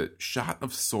 Indeed, the shot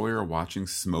of Sawyer watching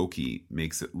Smokey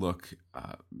makes it look,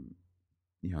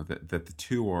 that the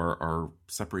two are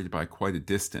separated by quite a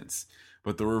distance.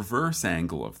 But the reverse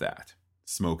angle of that,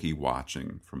 Smokey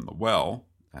watching from the well,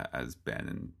 as Ben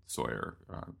and Sawyer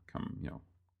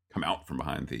come out from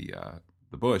behind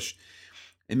the bush,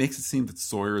 it makes it seem that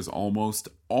Sawyer is almost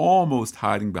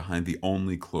hiding behind the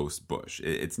only close bush.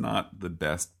 It's not the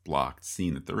best blocked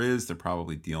scene that there is. They're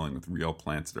probably dealing with real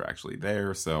plants that are actually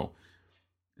there, so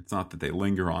it's not that they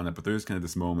linger on it, but there's kind of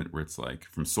this moment where it's like,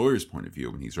 from Sawyer's point of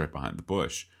view, when he's right behind the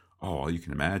bush, all you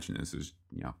can imagine is there's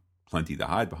plenty to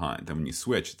hide behind. Then when you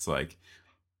switch, it's like,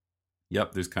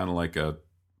 yep, there's kind of like a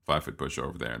 5-foot bush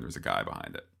over there, and there's a guy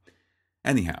behind it.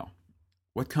 Anyhow,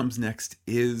 what comes next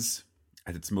is,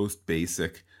 at its most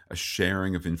basic, a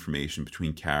sharing of information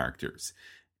between characters.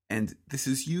 And this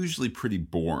is usually pretty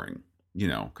boring,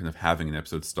 kind of having an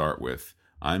episode start with,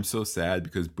 I'm so sad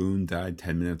because Boone died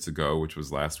 10 minutes ago, which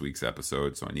was last week's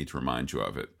episode, so I need to remind you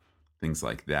of it. Things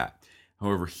like that.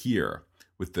 However, here,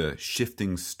 with the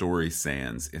shifting story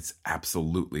sands, it's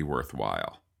absolutely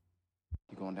worthwhile.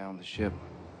 You going down with the ship?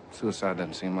 Suicide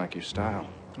doesn't seem like your style.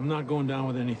 I'm not going down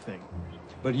with anything.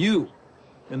 But you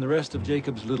and the rest of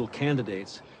Jacob's little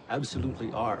candidates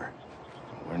absolutely are.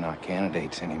 We're not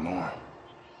candidates anymore.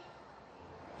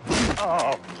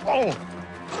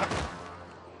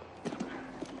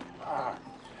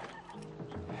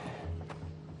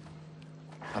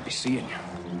 I'll be seeing you.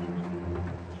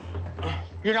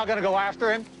 You're not gonna go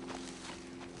after him?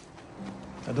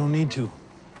 I don't need to.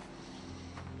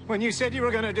 When you said you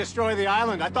were gonna destroy the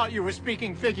island, I thought you were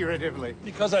speaking figuratively.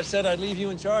 Because I said I'd leave you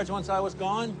in charge once I was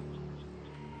gone?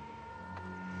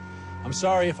 I'm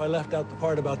sorry if I left out the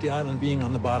part about the island being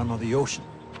on the bottom of the ocean.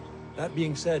 That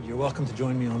being said, you're welcome to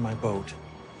join me on my boat.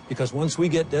 Because once we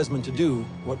get Desmond to do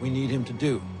what we need him to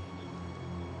do,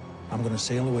 I'm gonna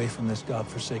sail away from this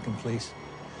godforsaken place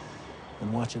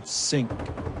and watch it sink.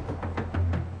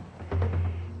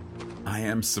 I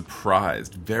am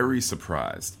surprised, very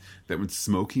surprised, that when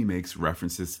Smokey makes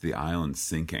references to the island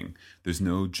sinking, there's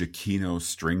no Giacchino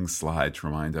string slide to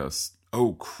remind us,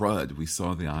 oh crud, we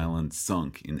saw the island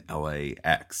sunk in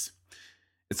LAX.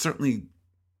 It certainly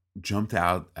jumped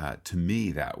out to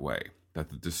me that way, that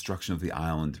the destruction of the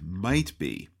island might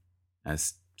be,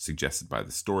 as suggested by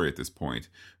the story at this point,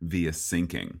 via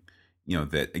sinking.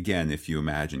 That, again, if you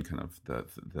imagine kind of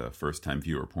the first-time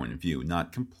viewer point of view,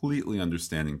 not completely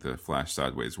understanding the Flash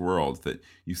Sideways world, that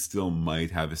you still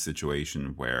might have a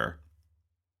situation where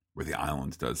the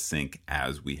island does sink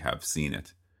as we have seen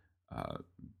it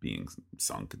being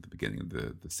sunk at the beginning of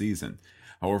the season.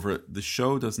 However, the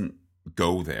show doesn't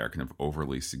go there, kind of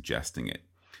overly suggesting it.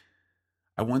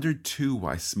 I wondered, too,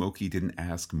 why Smokey didn't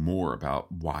ask more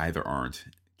about why there aren't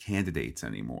candidates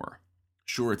anymore.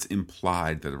 Sure, it's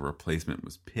implied that a replacement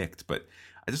was picked, but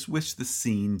I just wish the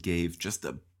scene gave just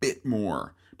a bit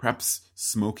more. Perhaps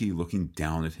Smokey looking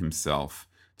down at himself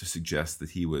to suggest that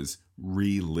he was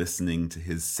re-listening to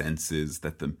his senses,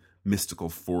 that the mystical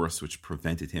force which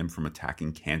prevented him from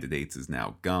attacking candidates is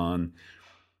now gone.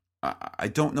 I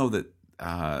don't know that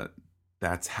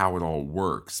that's how it all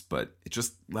works, but it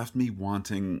just left me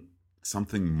wanting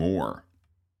something more.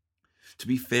 To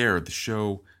be fair, the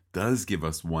show does give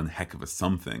us one heck of a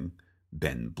something.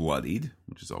 Ben bloodied,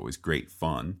 which is always great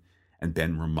fun, and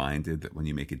Ben reminded that when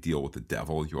you make a deal with the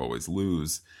devil, you always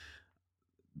lose.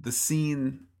 The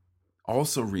scene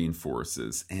also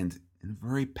reinforces, and in a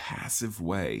very passive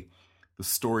way, the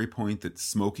story point that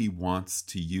Smokey wants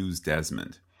to use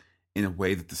Desmond in a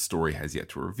way that the story has yet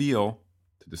to reveal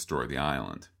to destroy the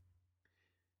island.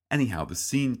 Anyhow, the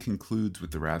scene concludes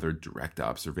with the rather direct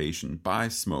observation by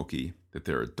Smokey that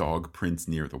there are dog prints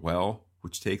near the well,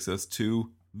 which takes us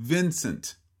to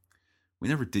Vincent. We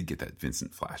never did get that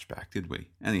Vincent flashback, did we?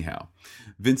 Anyhow,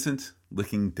 Vincent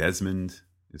licking Desmond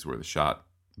is where the shot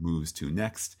moves to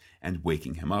next, and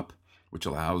waking him up, which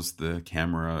allows the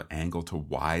camera angle to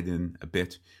widen a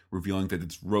bit, revealing that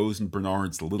it's Rose and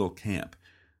Bernard's little camp,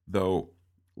 though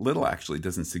little actually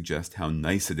doesn't suggest how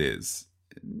nice it is,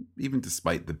 even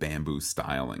despite the bamboo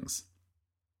stylings.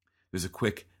 There's a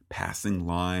quick passing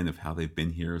line of how they've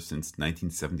been here since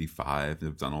 1975.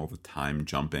 They've done all the time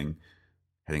jumping,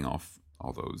 heading off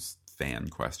all those fan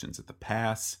questions at the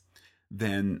pass.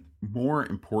 Then, more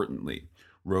importantly,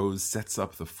 Rose sets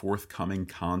up the forthcoming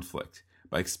conflict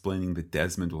by explaining that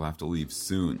Desmond will have to leave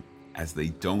soon, as they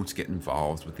don't get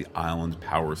involved with the island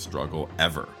power struggle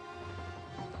ever.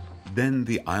 Then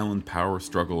the island power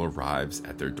struggle arrives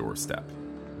at their doorstep.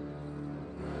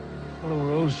 Hello,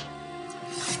 Rose.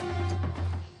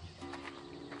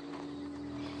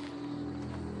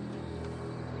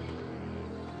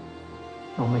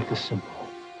 I'll make this simple.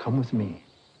 Come with me.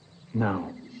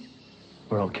 Now.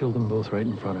 Or I'll kill them both right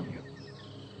in front of you.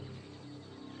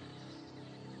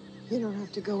 You don't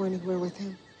have to go anywhere with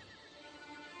him.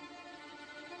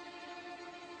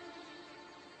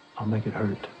 I'll make it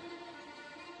hurt.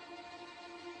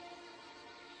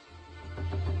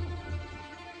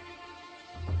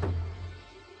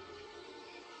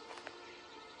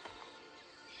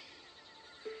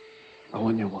 I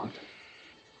want your word.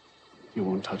 You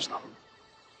won't touch them.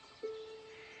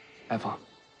 Ever.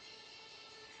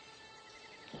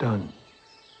 Done.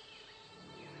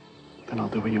 Then I'll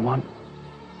do what you want.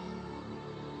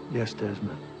 Yes,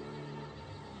 Desmond.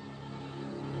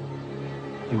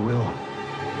 You will.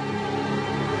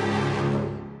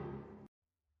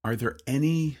 Are there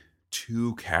any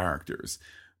two characters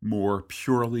more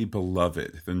purely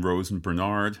beloved than Rose and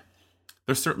Bernard?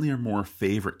 There certainly are more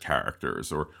favorite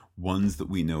characters or ones that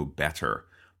we know better.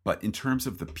 But in terms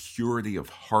of the purity of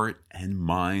heart and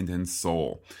mind and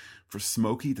soul, for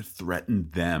Smokey to threaten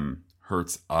them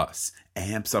hurts us,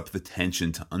 amps up the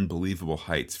tension to unbelievable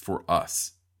heights for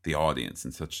us, the audience,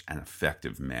 in such an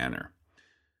effective manner.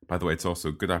 By the way, it's also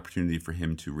a good opportunity for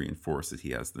him to reinforce that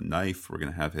he has the knife. We're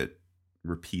going to have it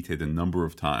repeated a number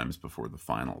of times before the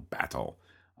final battle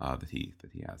that he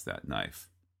has that knife.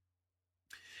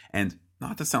 And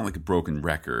not to sound like a broken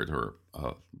record or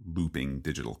a looping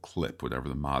digital clip, whatever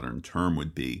the modern term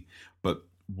would be, but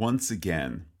once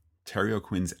again, Terry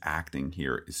O'Quinn's acting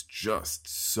here is just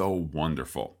so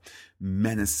wonderful,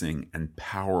 menacing and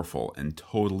powerful and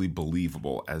totally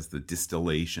believable as the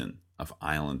distillation of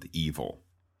island evil.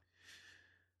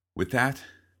 With that,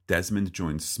 Desmond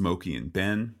joins Smokey and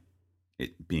Ben,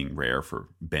 it being rare for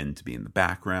Ben to be in the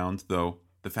background, though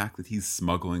the fact that he's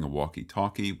smuggling a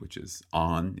walkie-talkie, which is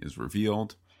on, is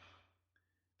revealed.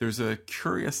 There's a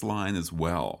curious line as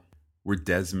well, where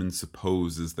Desmond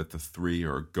supposes that the three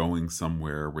are going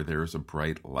somewhere where there's a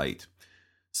bright light.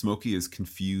 Smokey is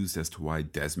confused as to why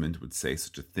Desmond would say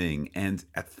such a thing, and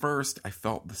at first I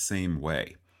felt the same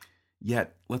way.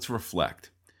 Yet, let's reflect.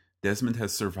 Desmond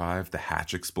has survived the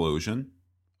hatch explosion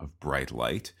of bright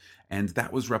light, and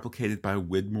that was replicated by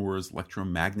Widmore's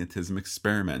electromagnetism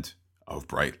experiment of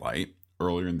bright light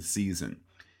earlier in the season.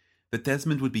 That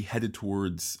Desmond would be headed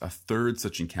towards a third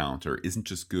such encounter isn't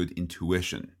just good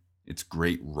intuition. It's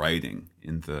great writing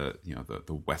in the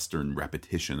Western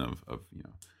repetition of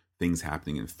things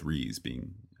happening in threes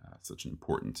being such an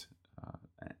important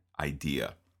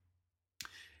idea.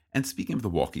 And speaking of the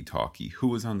walkie-talkie, who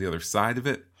was on the other side of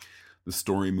it? The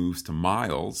story moves to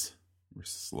Miles. We're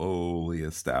slowly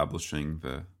establishing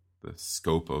the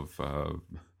scope of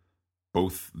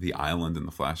both the island and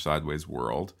the Flash Sideways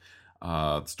world.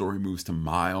 The story moves to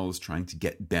Miles trying to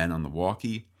get Ben on the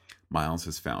walkie. Miles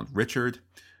has found Richard,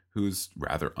 who's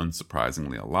rather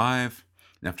unsurprisingly alive.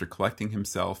 And after collecting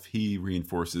himself, he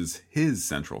reinforces his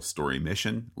central story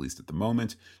mission, at least at the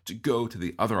moment, to go to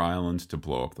the other island to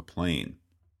blow up the plane.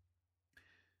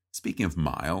 Speaking of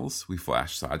Miles, we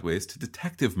flash sideways to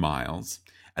Detective Miles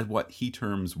at what he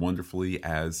terms wonderfully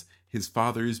as his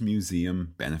father's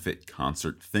museum benefit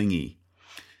concert thingy.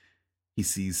 He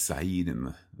sees Saeed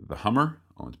in the Hummer,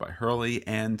 owned by Hurley,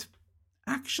 and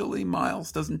actually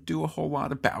Miles doesn't do a whole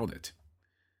lot about it.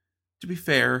 To be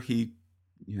fair, he,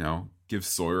 gives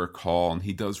Sawyer a call, and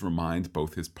he does remind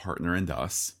both his partner and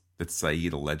us that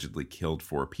Saeed allegedly killed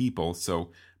 4 people,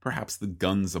 so perhaps the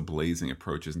guns a-blazing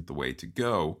approach isn't the way to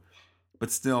go, but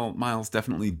still, Miles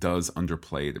definitely does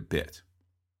underplay it a bit.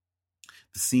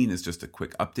 The scene is just a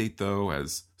quick update, though,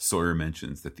 as Sawyer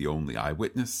mentions that the only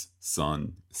eyewitness,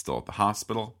 Son, is still at the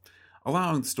hospital.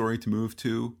 allowing the story to move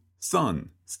to Sun,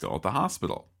 still at the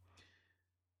hospital.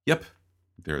 Yep,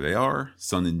 there they are,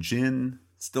 Sun and Jin,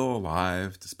 still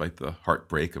alive despite the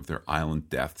heartbreak of their island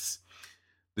deaths.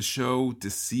 The show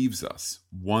deceives us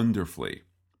wonderfully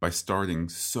by starting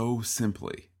so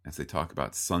simply as they talk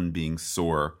about Sun being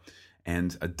sore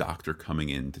and a doctor coming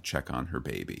in to check on her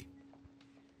baby.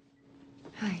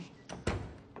 Hi,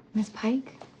 Miss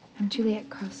Pike. I'm Juliet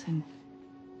Carlson.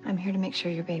 I'm here to make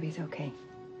sure your baby's okay.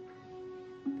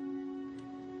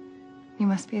 You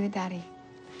must be the daddy.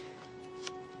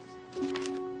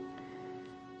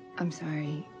 I'm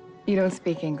sorry. You don't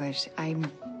speak English.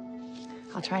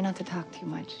 I'll try not to talk too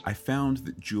much. I found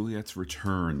that Juliet's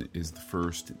return is the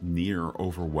first near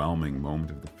overwhelming moment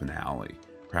of the finale,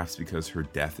 perhaps because her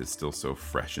death is still so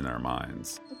fresh in our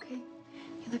minds. Okay.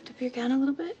 You lift up your gown a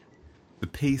little bit? The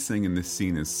pacing in this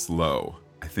scene is slow,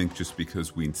 I think just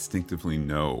because we instinctively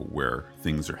know where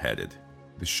things are headed.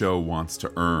 The show wants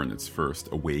to earn its first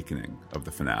awakening of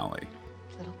the finale.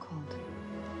 A little cold.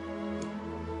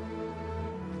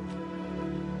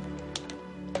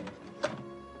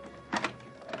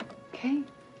 Okay,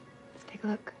 let's take a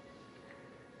look.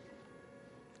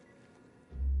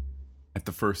 At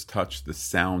the first touch, the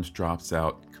sound drops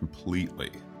out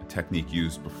completely, a technique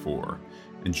used before,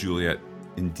 and Juliet,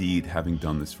 indeed having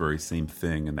done this very same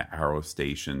thing in the Arrow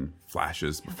Station,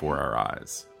 flashes before our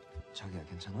eyes. 자기야,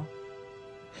 괜찮아?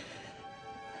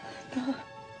 나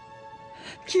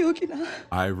기억이 나.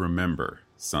 I remember,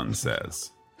 Sun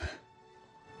says.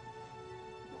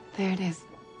 There it is.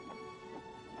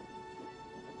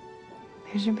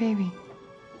 There's your baby.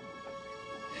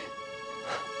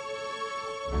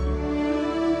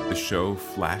 The show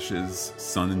flashes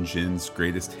Sun and Jin's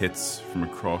greatest hits from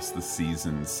across the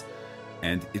seasons,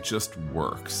 and it just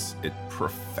works. It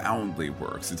profoundly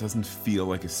works. It doesn't feel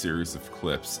like a series of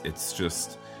clips. It's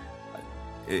just...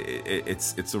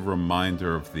 It's a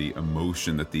reminder of the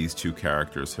emotion that these two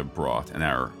characters have brought and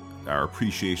our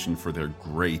appreciation for their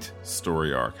great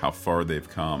story arc, how far they've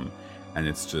come. And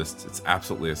it's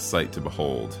absolutely a sight to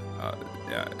behold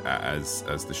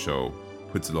as the show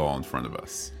puts it all in front of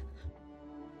us.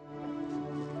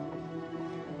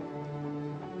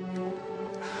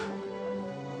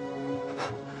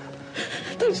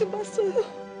 당신 봤어요.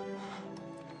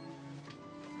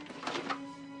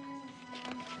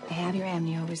 I have your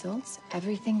amnio results.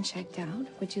 Everything checked out.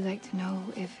 Would you like to know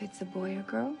if it's a boy or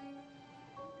girl?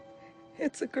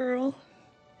 It's a girl.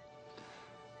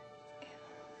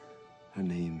 Her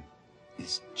name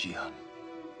is Jihan.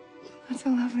 That's a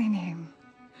lovely name.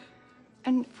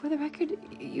 And for the record,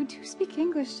 you do speak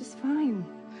English just fine.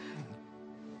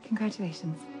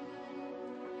 Congratulations.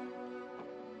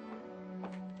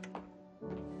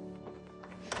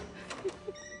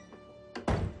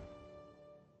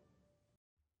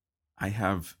 I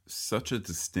have such a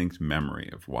distinct memory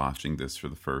of watching this for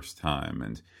the first time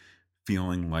and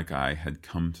feeling like I had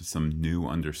come to some new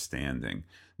understanding.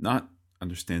 Not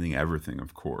understanding everything,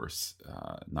 of course,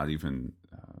 not even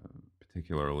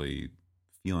particularly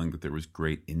feeling that there was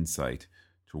great insight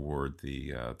toward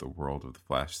the world of the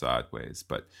Flash Sideways,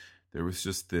 but there was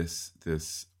just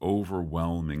this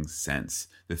overwhelming sense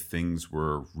that things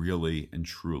were really and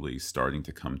truly starting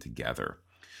to come together.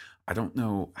 I don't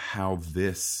know how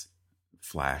this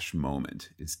Flash moment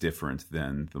is different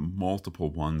than the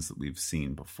multiple ones that we've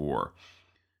seen before.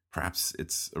 Perhaps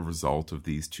it's a result of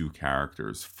these two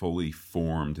characters fully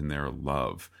formed in their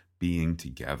love, being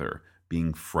together,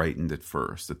 being frightened at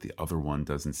first that the other one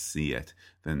doesn't see it,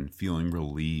 then feeling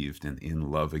relieved and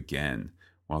in love again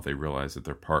while they realize that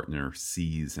their partner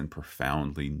sees and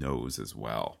profoundly knows as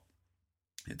well.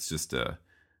 It's just a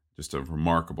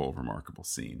remarkable, remarkable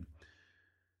scene.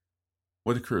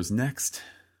 What occurs next,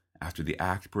 after the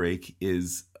act break,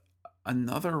 is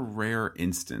another rare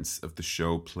instance of the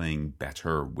show playing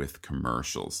better with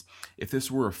commercials. If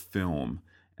this were a film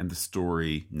and the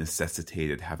story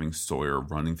necessitated having Sawyer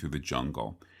running through the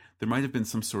jungle, there might have been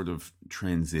some sort of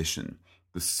transition,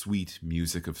 the sweet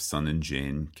music of Sun and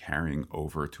Jin carrying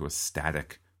over to a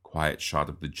static, quiet shot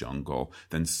of the jungle,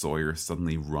 then Sawyer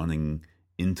suddenly running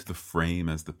into the frame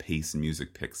as the pace and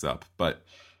music picks up. But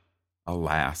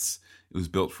alas, it was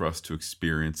built for us to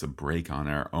experience a break on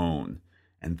our own,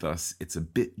 and thus it's a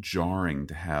bit jarring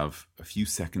to have a few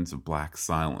seconds of black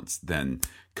silence, then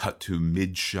cut to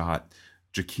mid-shot,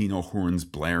 Giacchino horns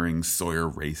blaring, Sawyer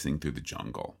racing through the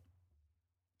jungle.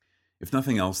 If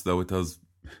nothing else, though, it does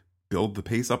build the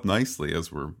pace up nicely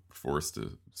as we're forced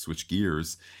to switch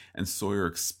gears, and Sawyer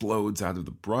explodes out of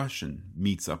the brush and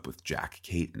meets up with Jack,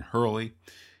 Kate, and Hurley.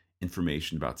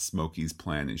 Information about Smokey's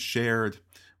plan is shared,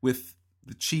 with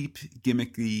the cheap,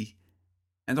 gimmicky,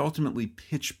 and ultimately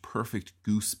pitch-perfect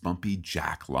goosebumpy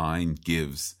Jack line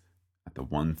gives at the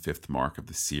 1/5 mark of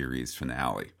the series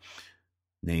finale.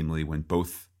 Namely, when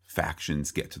both factions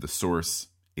get to the source,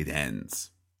 it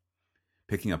ends.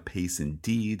 Picking up pace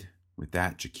indeed, with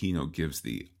that, Giacchino gives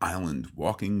the island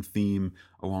walking theme,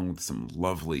 along with some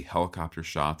lovely helicopter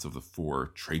shots of the four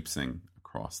traipsing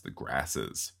across the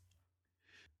grasses.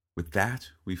 With that,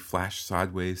 we flash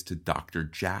sideways to Dr.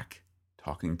 Jack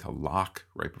talking to Locke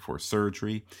right before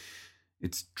surgery.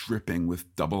 It's dripping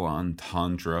with double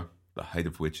entendre, the height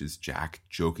of which is Jack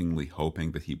jokingly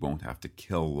hoping that he won't have to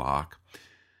kill Locke.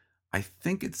 I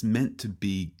think it's meant to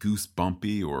be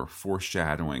goosebumpy or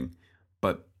foreshadowing,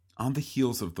 but on the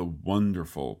heels of the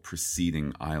wonderful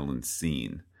preceding island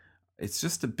scene, it's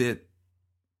just a bit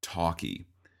talky.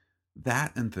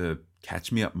 That and the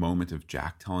catch-me-up moment of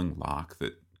Jack telling Locke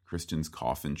that Christian's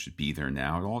coffin should be there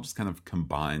now, it all just kind of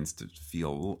combines to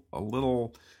feel a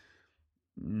little,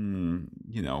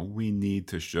 we need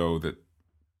to show that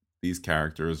these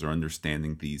characters are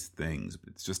understanding these things, but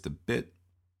it's just a bit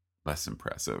less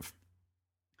impressive.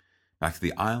 Back to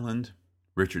the island,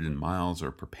 Richard and Miles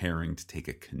are preparing to take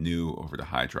a canoe over to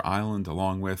Hydra Island,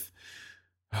 along with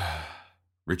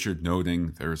Richard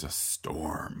noting there's a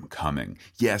storm coming.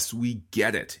 Yes, we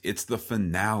get it. It's the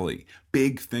finale.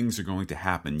 Big things are going to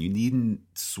happen. You needn't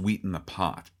sweeten the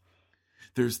pot.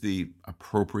 There's the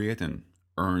appropriate and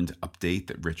earned update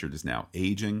that Richard is now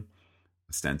aging.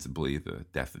 Ostensibly, the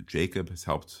death of Jacob has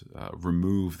helped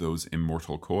remove those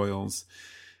immortal coils.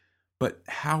 But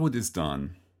how it is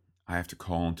done, I have to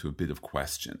call into a bit of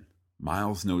question.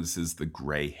 Miles notices the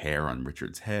gray hair on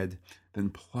Richard's head,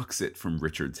 then plucks it from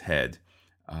Richard's head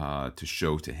to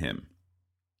show to him.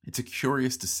 It's a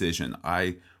curious decision.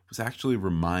 I was actually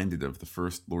reminded of the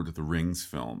first Lord of the Rings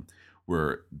film,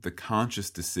 where the conscious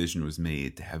decision was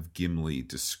made to have Gimli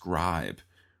describe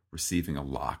receiving a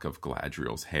lock of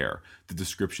Galadriel's hair, the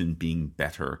description being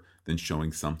better than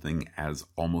showing something as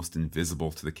almost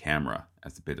invisible to the camera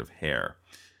as a bit of hair.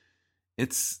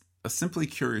 It's a simply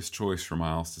curious choice for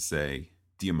Miles to say,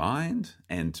 "Do you mind?"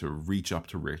 and to reach up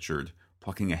to Richard,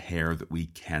 plucking a hair that we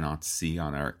cannot see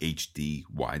on our HD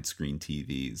widescreen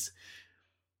TVs.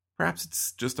 Perhaps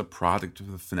it's just a product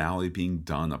of the finale being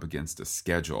done up against a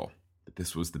schedule, that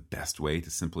this was the best way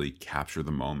to simply capture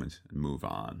the moment and move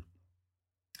on.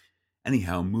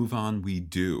 Anyhow, move on we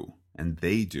do, and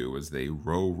they do as they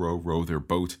row their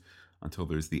boat until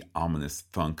there's the ominous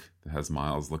thunk that has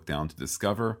Miles look down to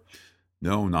discover,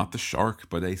 no, not the shark,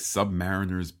 but a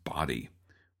submariner's body,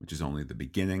 which is only the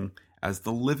beginning, as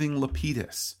the living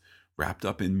Lapidus, wrapped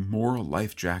up in more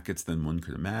life jackets than one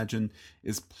could imagine,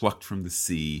 is plucked from the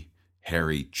sea,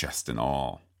 hairy chest and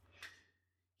all.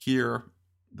 Here,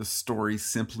 the story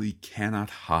simply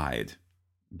cannot hide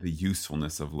the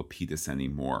usefulness of Lapidus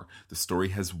anymore. The story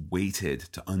has waited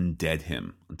to undead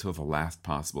him until the last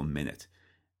possible minute,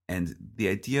 and the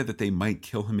idea that they might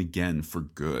kill him again for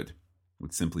good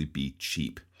would simply be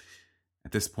cheap.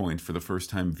 At this point, for the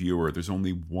first-time viewer, there's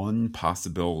only one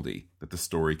possibility that the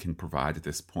story can provide at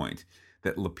this point,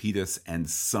 that Lapidus and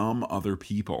some other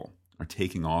people are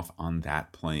taking off on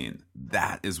that plane.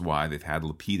 That is why they've had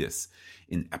Lapidus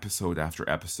in episode after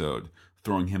episode,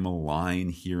 throwing him a line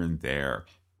here and there,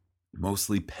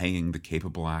 mostly paying the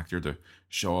capable actor to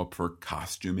show up for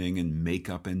costuming and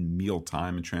makeup and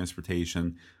mealtime and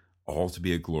transportation, all to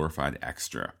be a glorified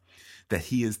extra. That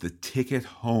he is the ticket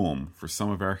home for some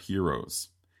of our heroes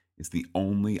is the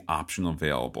only option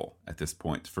available at this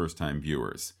point to first-time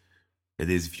viewers. It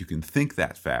is, if you can think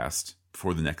that fast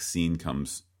before the next scene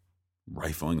comes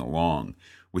rifling along,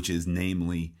 which is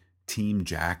namely Team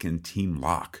Jack and Team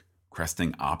Locke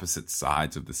cresting opposite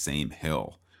sides of the same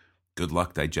hill. Good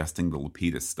luck digesting the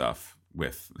Lapidus stuff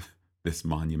with this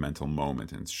monumental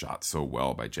moment, and it's shot so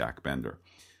well by Jack Bender.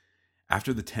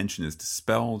 After the tension is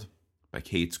dispelled by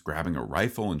Kate's grabbing a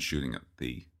rifle and shooting at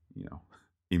the,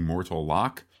 immortal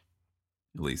Locke,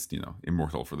 at least,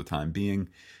 immortal for the time being,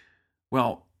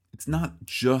 well, it's not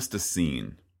just a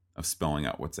scene of spelling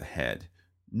out what's ahead,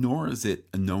 nor is it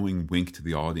a knowing wink to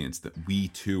the audience that we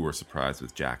too are surprised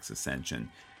with Jack's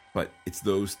ascension, but it's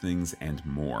those things and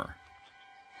more.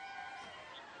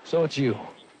 So it's you.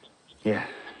 Yeah,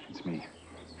 it's me.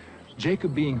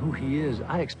 Jacob being who he is,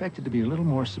 I expected to be a little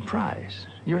more surprised.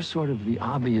 You're sort of the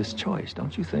obvious choice,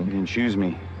 don't you think? You didn't choose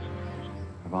me.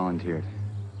 I volunteered.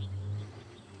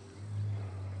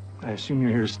 I assume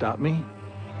you're here to stop me?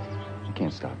 I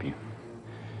can't stop you.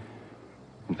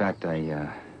 In fact, I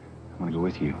want to go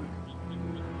with you.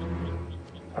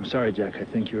 I'm sorry, Jack. I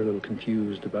think you're a little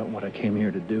confused about what I came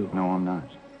here to do. No, I'm not.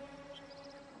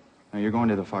 No, you're going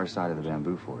to the far side of the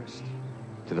bamboo forest.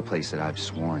 to the place that I've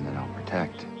sworn that I'll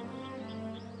protect.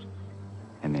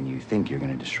 And then you think you're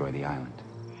going to destroy the island.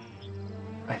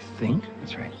 I think?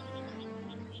 That's right.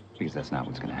 Because that's not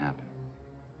what's going to happen.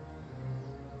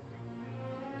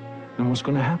 Then what's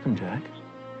going to happen, Jack?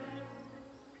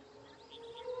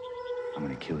 I'm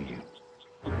going to kill you.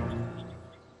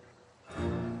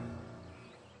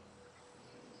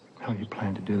 How do you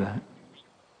plan to do that?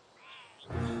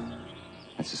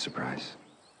 That's a surprise.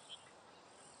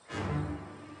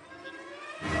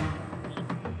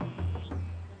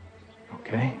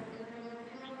 Okay.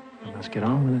 Then let's get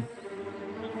on with it.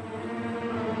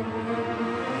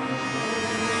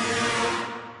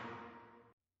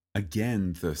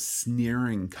 Again, the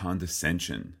sneering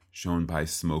condescension shown by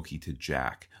Smokey to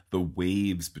Jack, the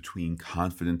waves between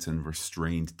confidence and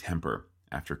restrained temper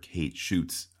after Kate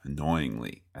shoots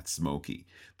annoyingly at Smokey,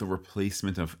 the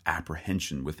replacement of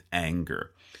apprehension with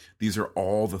anger. These are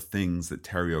all the things that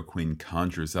Terry O'Quinn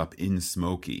conjures up in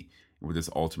Smokey, what is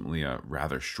ultimately a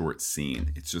rather short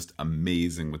scene. It's just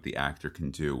amazing what the actor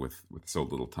can do with so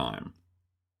little time.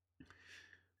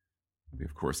 We,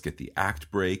 of course, get the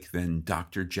act break, then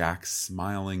Dr. Jack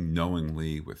smiling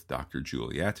knowingly with Dr.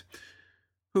 Juliet,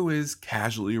 who is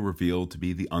casually revealed to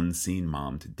be the unseen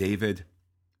mom to David.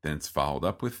 Then it's followed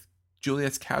up with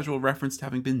Juliet's casual reference to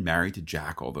having been married to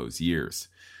Jack all those years.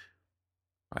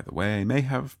 By the way, I may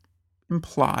have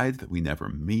implied that we never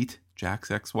meet Jack's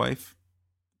ex-wife.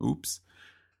 Oops.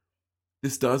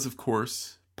 This does, of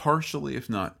course, partially, if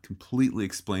not completely,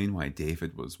 explain why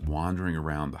David was wandering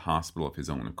around the hospital of his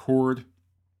own accord.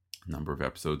 A number of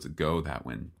episodes ago, that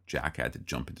when Jack had to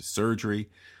jump into surgery,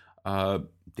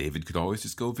 David could always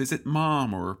just go visit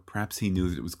Mom, or perhaps he knew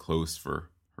that it was close for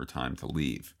her time to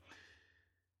leave.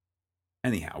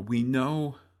 Anyhow, we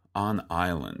know on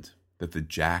Island that the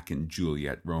Jack and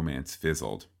Juliet romance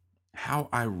fizzled. How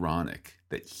ironic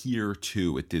that here,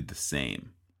 too, it did the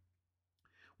same.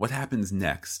 What happens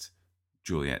next?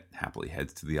 Juliet happily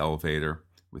heads to the elevator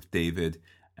with David,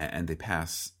 and they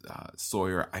pass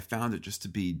Sawyer. I found it just to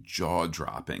be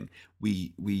jaw-dropping.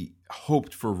 We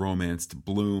hoped for romance to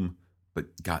bloom,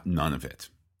 but got none of it.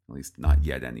 At least not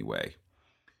yet, anyway.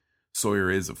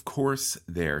 Sawyer is, of course,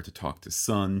 there to talk to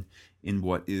Sun in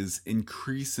what is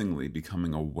increasingly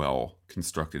becoming a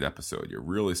well-constructed episode. You're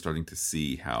really starting to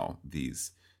see how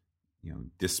these,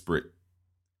 disparate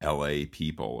LA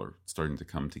people are starting to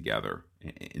come together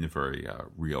in a very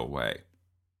real way.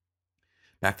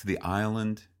 Back to the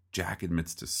island, Jack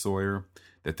admits to Sawyer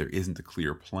that there isn't a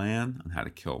clear plan on how to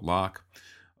kill Locke,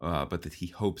 but that he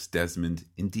hopes Desmond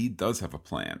indeed does have a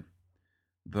plan.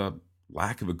 The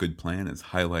lack of a good plan is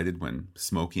highlighted when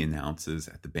Smokey announces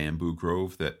at the Bamboo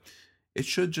Grove that it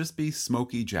should just be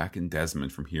Smokey, Jack, and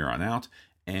Desmond from here on out,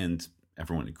 and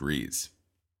everyone agrees.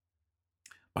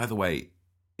 By the way,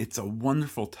 it's a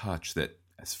wonderful touch that,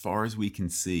 as far as we can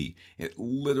see, it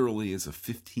literally is a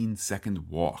 15-second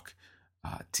walk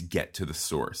to get to the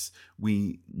source.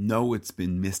 We know it's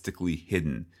been mystically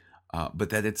hidden, but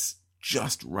that it's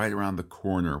just right around the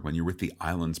corner when you're with the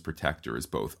island's protector is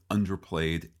both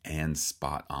underplayed and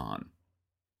spot on.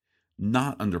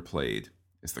 Not underplayed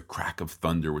is the crack of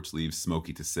thunder which leaves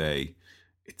Smokey to say,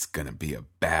 "It's gonna be a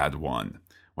bad one,"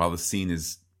 while the scene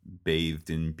is bathed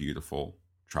in beautiful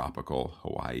tropical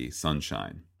Hawaii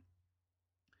sunshine.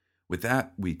 With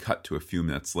that, we cut to a few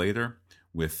minutes later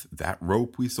with that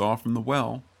rope we saw from the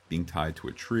well being tied to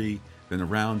a tree, then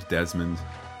around Desmond,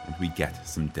 and we get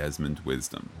some Desmond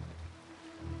wisdom.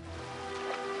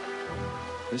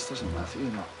 This doesn't matter,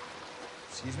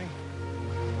 Excuse me?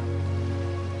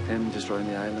 Him destroying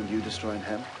the island, you destroying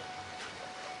him.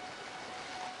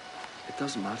 It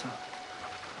doesn't matter.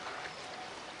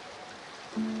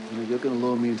 You're gonna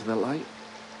lure me into that light,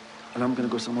 and I'm gonna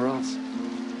go somewhere else.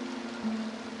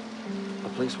 A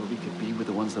place where we could be with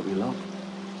the ones that we love.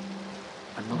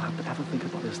 And not have to ever think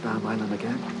about this damn island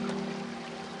again.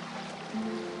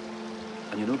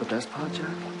 And you know the best part,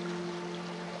 Jack?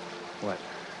 What?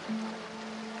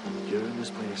 You're in this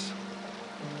place.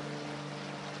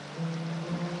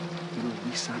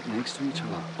 We sat next to each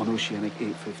other on Oceanic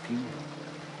 815.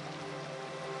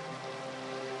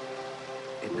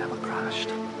 It never crashed.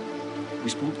 We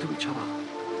spoke to each other.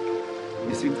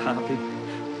 We seemed happy.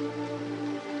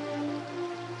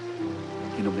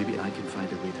 Maybe I can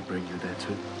find a way to bring you there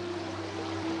too.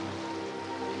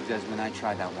 Desmond, I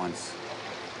tried that once.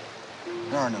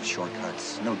 There are no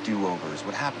shortcuts, no do-overs.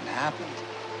 What happened,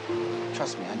 happened.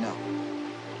 Trust me, I know.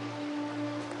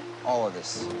 All of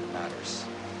this matters.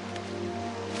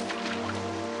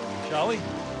 Shall we?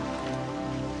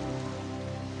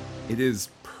 It is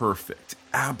perfect,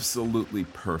 absolutely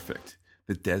perfect,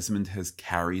 that Desmond has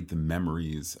carried the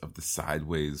memories of the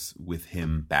Sideways with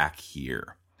him back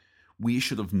here. We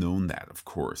should have known that, of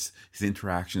course. His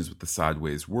interactions with the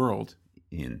Sideways world,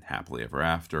 in Happily Ever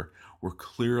After, were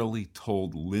clearly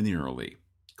told linearly.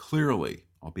 Clearly,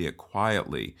 albeit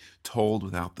quietly, told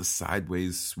without the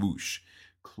Sideways swoosh.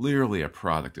 Clearly a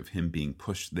product of him being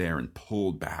pushed there and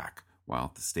pulled back while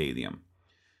at the stadium.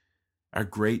 Our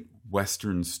great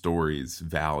Western stories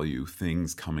value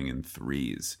things coming in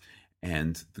threes,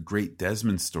 and the great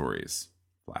Desmond stories,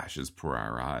 Flashes Before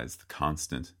Our Eyes, The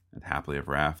Constant, and Happily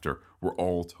Ever After, were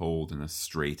all told in a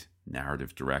straight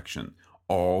narrative direction,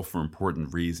 all for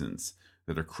important reasons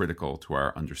that are critical to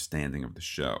our understanding of the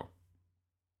show.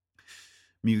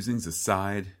 Musings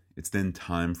aside, it's then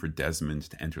time for Desmond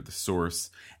to enter the source,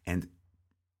 and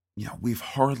we've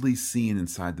hardly seen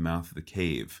inside the mouth of the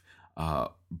cave,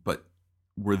 but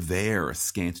we're there a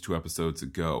scant 2 episodes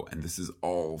ago, and this is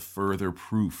all further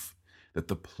proof that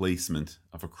the placement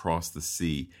of Across the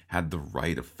Sea had the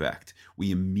right effect. We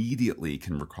immediately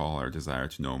can recall our desire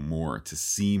to know more, to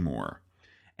see more.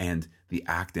 And the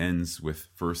act ends with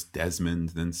first Desmond,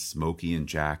 then Smokey and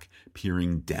Jack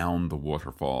peering down the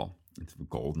waterfall into the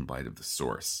golden light of the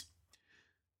source.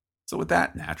 So with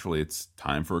that, naturally, it's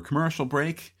time for a commercial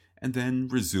break, and then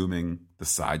resuming the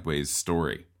Sideways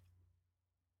story.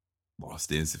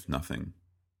 Lost is, if nothing,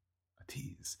 a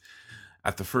tease.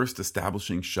 At the first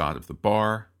establishing shot of the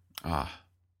bar,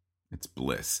 it's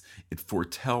bliss. It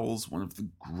foretells one of the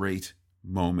great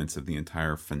moments of the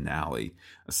entire finale,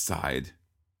 aside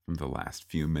from the last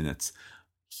few minutes.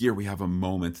 Here we have a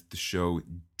moment the show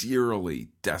dearly,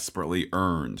 desperately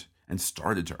earned, and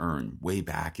started to earn way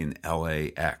back in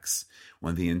LAX,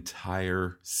 when the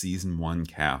entire season 1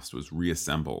 cast was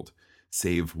reassembled,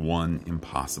 save one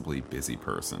impossibly busy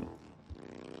person.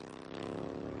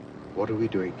 What are we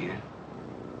doing here?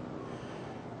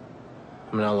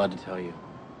 I'm not allowed to tell you.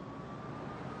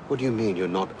 What do you mean you're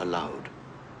not allowed?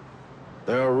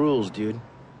 There are rules, dude.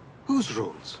 Whose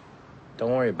rules?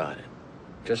 Don't worry about it.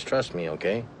 Just trust me,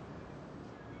 okay?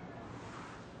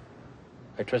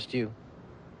 I trust you.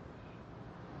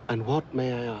 And what,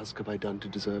 may I ask, have I done to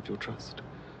deserve your trust?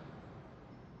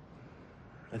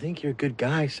 I think you're a good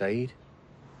guy, Saeed.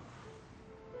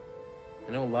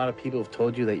 I know a lot of people have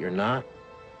told you that you're not.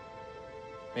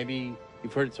 Maybe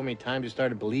you've heard it so many times you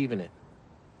started believing it.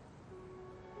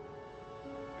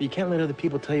 But you can't let other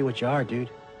people tell you what you are, dude.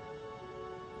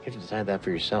 You have to decide that for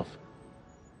yourself.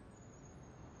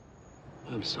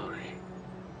 I'm sorry.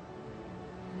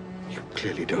 You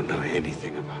clearly don't know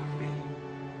anything about me.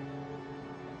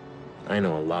 I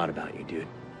know a lot about you, dude.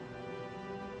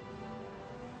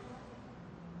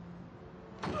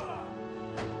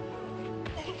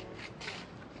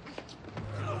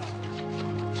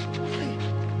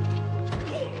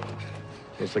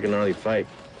 It's like a gnarly fight.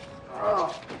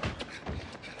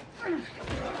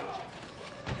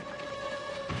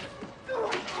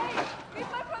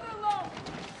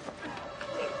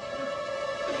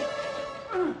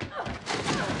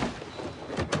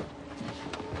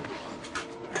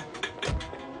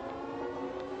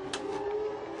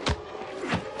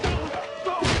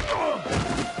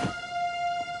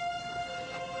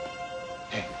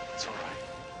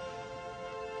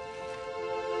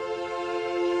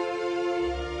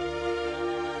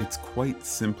 It's quite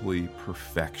simply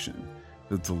perfection.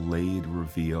 The delayed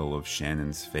reveal of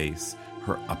Shannon's face,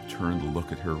 her upturned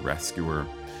look at her rescuer,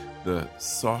 the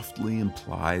softly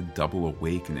implied double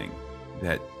awakening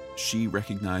that she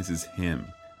recognizes him,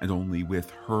 and only with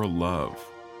her love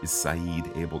is Saeed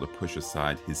able to push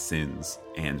aside his sins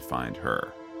and find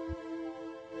her.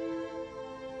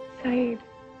 Saeed.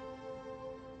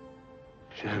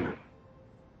 Shannon.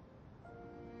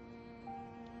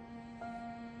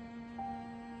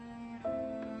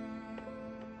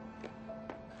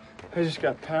 I just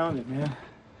got pounded, man.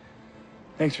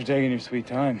 Thanks for taking your sweet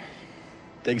time.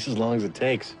 Takes as long as it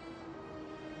takes.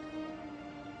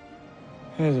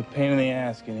 It was a pain in the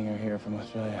ass getting her here from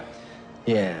Australia.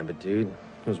 Yeah, but dude,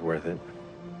 it was worth it.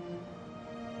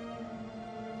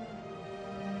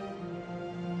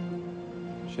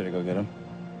 Should I go get him?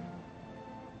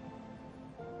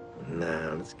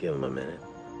 Nah, let's give him a minute.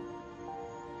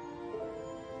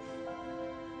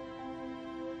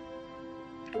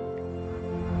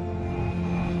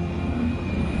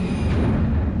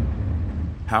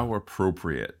 How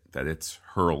appropriate that it's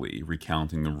Hurley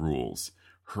recounting the rules.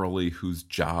 Hurley, whose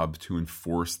job to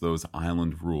enforce those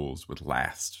island rules would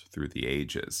last through the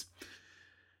ages.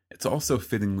 It's also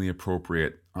fittingly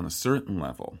appropriate on a certain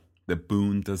level that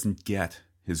Boone doesn't get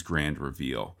his grand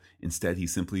reveal. Instead, he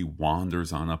simply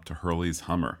wanders on up to Hurley's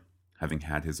Hummer, having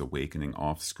had his awakening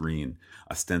off-screen,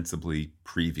 ostensibly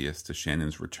previous to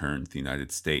Shannon's return to the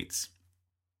United States.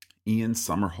 Ian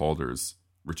Somerhalder's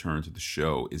return to the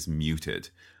show is muted,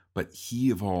 but he,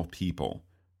 of all people,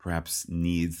 perhaps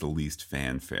needs the least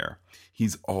fanfare.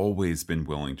 He's always been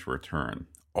willing to return,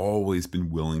 always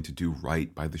been willing to do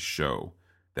right by the show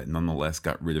that nonetheless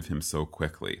got rid of him so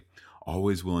quickly,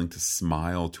 always willing to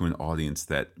smile to an audience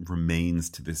that remains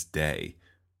to this day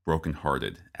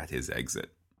brokenhearted at his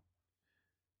exit.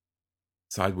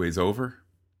 Sideways over,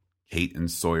 Kate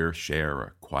and Sawyer share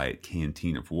a quiet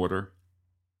canteen of water.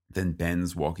 Then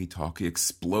Ben's walkie-talkie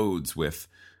explodes with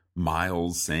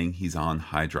Miles saying he's on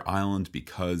Hydra Island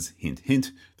because, hint,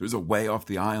 hint, there's a way off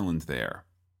the island there.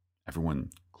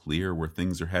 Everyone clear where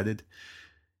things are headed?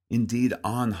 Indeed,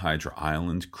 on Hydra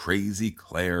Island, crazy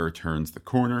Claire turns the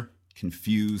corner,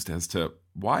 confused as to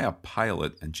why a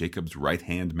pilot and Jacob's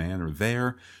right-hand man are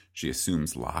there. She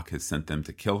assumes Locke has sent them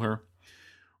to kill her.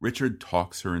 Richard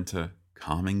talks her into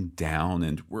calming down,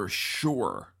 and we're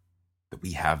sure that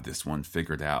we have this one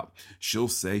figured out. She'll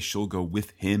say she'll go with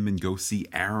him and go see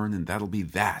Aaron, and that'll be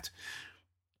that.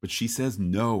 But she says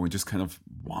no and just kind of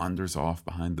wanders off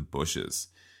behind the bushes,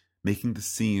 making the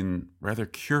scene rather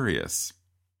curious,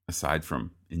 aside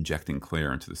from injecting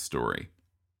Claire into the story.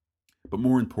 But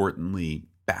more importantly,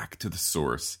 back to the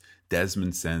source,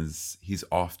 Desmond says he's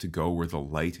off to go where the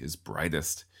light is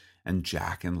brightest, and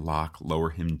Jack and Locke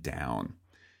lower him down.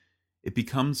 It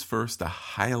becomes first a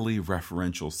highly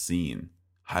referential scene,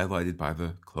 highlighted by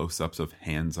the close-ups of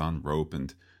hands on rope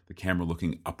and the camera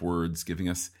looking upwards, giving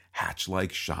us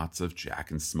hatch-like shots of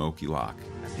Jack and Smokey Locke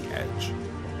at the edge.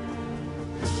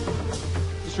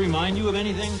 This remind you of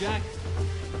anything, Jack?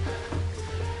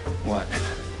 What?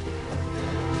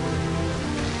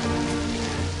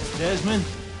 Desmond?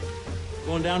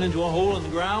 Going down into a hole in the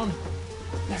ground?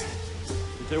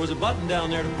 If there was a button down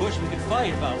there to push, we could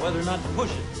fight about whether or not to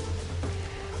push it.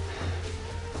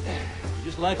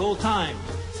 Just like old times.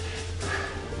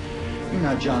 You're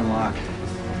not John Locke.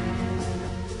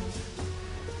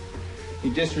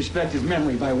 You disrespect his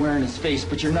memory by wearing his face,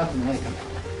 but you're nothing like him.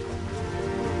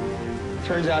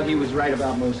 Turns out he was right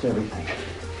about most everything.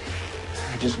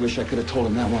 I just wish I could have told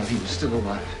him that while he was still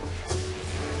alive.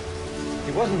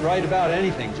 He wasn't right about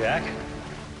anything, Jack.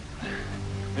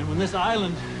 And when this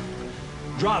island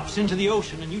drops into the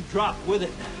ocean and you drop with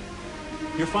it,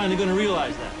 you're finally going to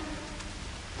realize that.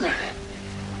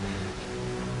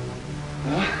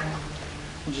 Well,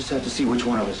 we'll just have to see which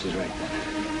one of us is right then.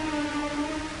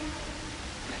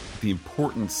 The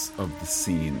importance of the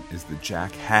scene is that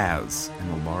Jack has, in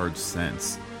a large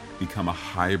sense, become a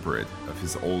hybrid of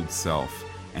his old self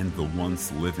and the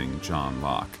once living John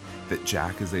Locke. That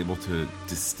Jack is able to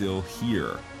distill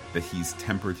here that he's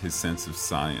tempered his sense of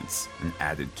science and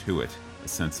added to it a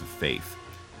sense of faith.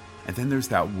 And then there's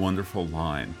that wonderful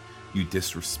line, you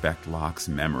disrespect Locke's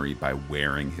memory by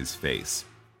wearing his face.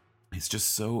 It's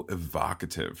just so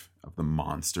evocative of the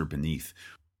monster beneath.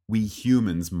 We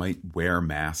humans might wear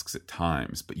masks at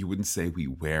times, but you wouldn't say we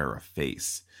wear a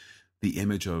face. The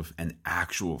image of an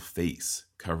actual face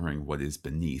covering what is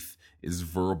beneath is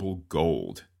verbal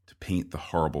gold to paint the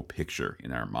horrible picture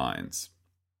in our minds.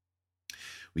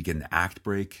 We get an act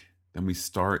break, then we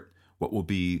start what will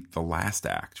be the last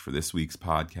act for this week's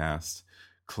podcast.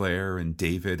 Claire and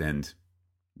David and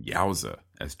yowza,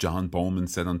 as John Bowman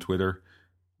said on Twitter,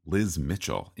 Liz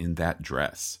Mitchell in that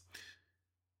dress.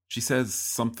 She says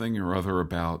something or other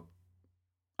about,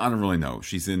 I don't really know,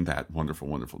 she's in that wonderful,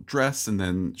 wonderful dress, and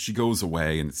then she goes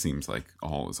away and it seems like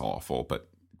all is awful, but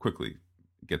quickly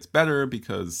gets better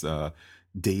because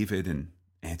David and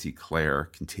Auntie Claire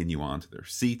continue on to their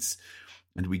seats,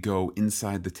 and we go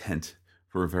inside the tent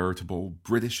for a veritable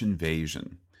British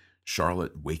invasion,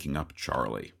 Charlotte waking up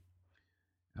Charlie.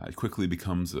 It quickly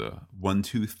becomes a 1,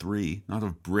 2, 3, not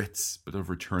of Brits, but of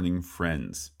returning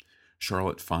friends.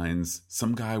 Charlotte finds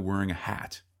some guy wearing a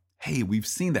hat. Hey, we've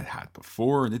seen that hat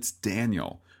before, and it's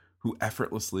Daniel, who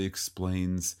effortlessly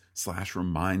explains /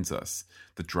 reminds us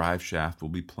that Drive Shaft will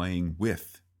be playing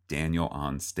with Daniel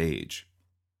on stage.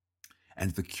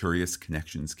 And the curious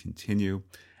connections continue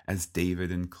as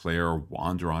David and Claire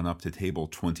wander on up to table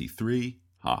 23,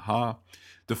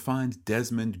 to find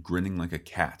Desmond grinning like a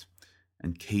cat,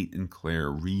 and Kate and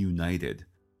Claire reunited,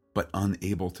 but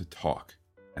unable to talk,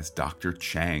 as Dr.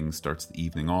 Chang starts the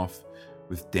evening off,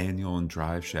 with Daniel and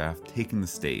Drive Shaft taking the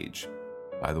stage.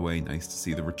 By the way, nice to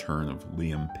see the return of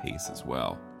Liam Pace as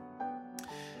well.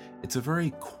 It's a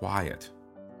very quiet,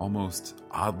 almost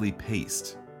oddly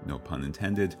paced, no pun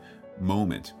intended,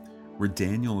 moment where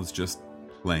Daniel is just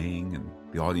playing and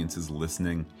the audience is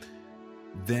listening.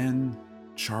 Then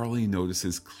Charlie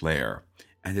notices Claire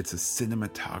And it's a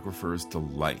cinematographer's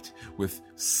delight, with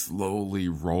slowly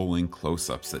rolling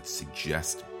close-ups that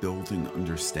suggest building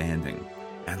understanding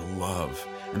and love,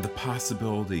 and the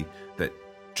possibility that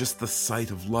just the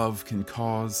sight of love can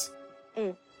cause.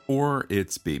 Or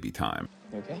it's baby time.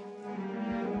 You okay?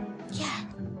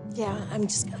 Yeah, I'm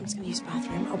just gonna use the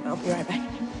bathroom. I'll be right back.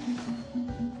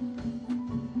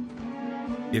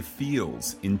 It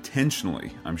feels,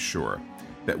 intentionally, I'm sure,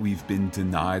 that we've been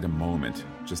denied a moment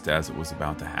just as it was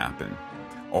about to happen.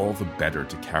 All the better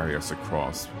to carry us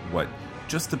across what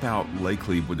just about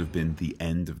likely would have been the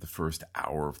end of the first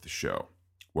hour of the show.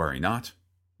 Worry not,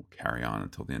 we'll carry on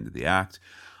until the end of the act,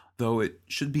 though it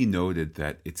should be noted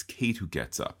that it's Kate who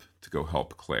gets up to go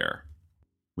help Claire.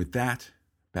 With that,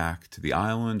 back to the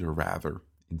island, or rather,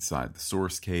 inside the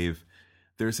source cave,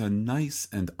 there's a nice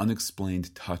and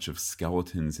unexplained touch of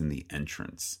skeletons in the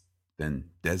entrance. Then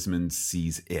Desmond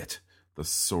sees it, the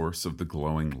source of the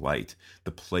glowing light,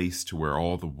 the place to where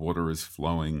all the water is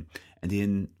flowing, and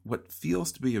in what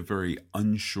feels to be a very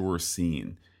unsure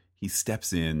scene, he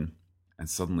steps in, and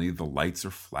suddenly the lights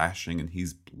are flashing and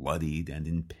he's bloodied and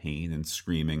in pain and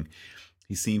screaming.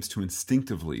 He seems to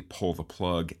instinctively pull the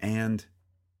plug, and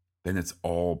then it's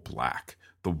all black,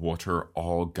 the water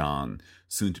all gone,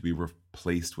 soon to be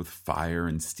replaced with fire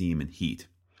and steam and heat.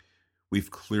 We've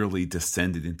clearly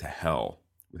descended into hell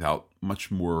without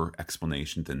much more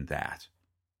explanation than that.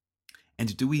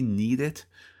 And do we need it?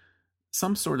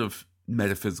 Some sort of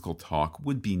metaphysical talk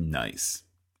would be nice.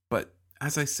 But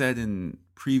as I said in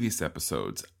previous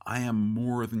episodes, I am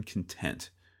more than content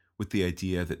with the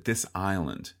idea that this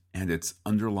island and its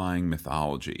underlying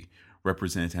mythology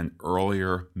represent an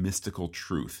earlier mystical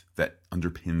truth that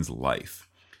underpins life.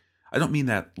 I don't mean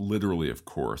that literally, of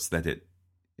course, that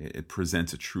it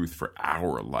presents a truth for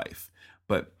our life,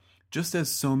 but just as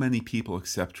so many people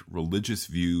accept religious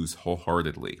views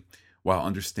wholeheartedly, while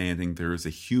understanding there is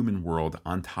a human world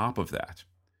on top of that.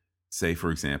 Say, for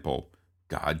example,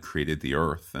 God created the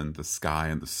earth and the sky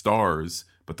and the stars,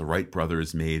 but the Wright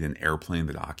brothers made an airplane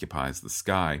that occupies the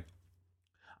sky.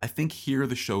 I think here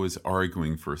the show is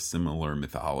arguing for a similar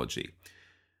mythology.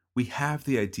 We have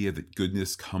the idea that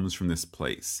goodness comes from this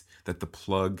place, that the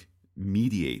plug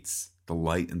mediates the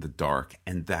light and the dark,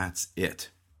 and that's it.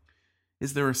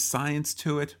 Is there a science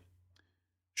to it?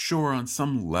 Sure, on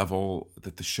some level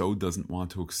that the show doesn't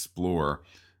want to explore.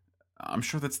 I'm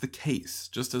sure that's the case,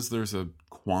 just as there's a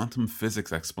quantum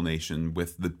physics explanation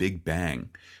with the Big Bang.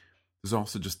 There's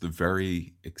also just the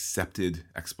very accepted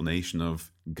explanation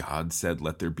of God said,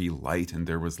 "Let there be light," and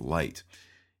there was light.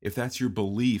 If that's your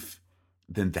belief,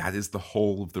 then that is the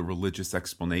whole of the religious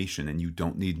explanation, and you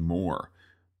don't need more.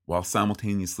 While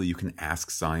simultaneously you can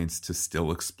ask science to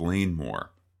still explain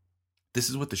more. This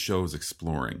is what the show is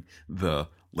exploring, the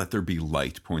let there be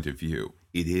light point of view.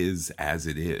 It is as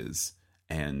it is,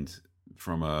 and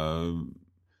from a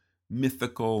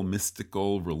mythical,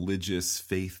 mystical, religious,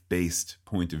 faith-based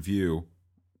point of view,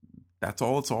 that's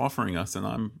all it's offering us, and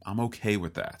I'm okay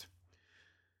with that.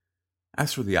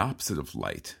 As for the opposite of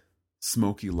light,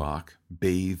 Smoky Locke,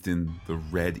 bathed in the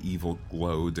red evil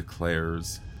glow,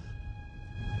 declares,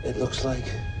 "It looks like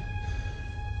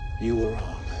you were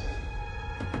wrong.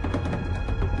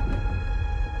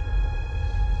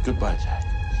 Goodbye, Jack."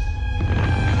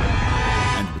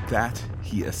 And with that,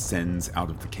 he ascends out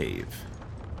of the cave.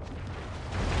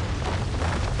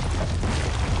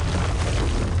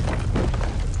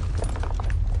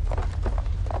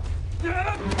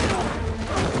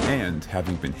 And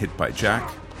having been hit by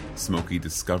Jack, Smokey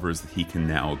discovers that he can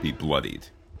now be bloodied.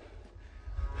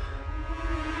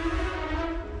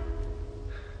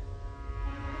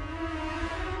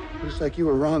 Looks like you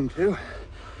were wrong, too.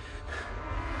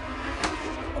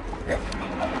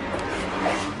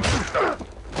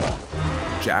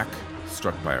 Jack,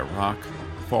 struck by a rock,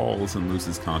 falls and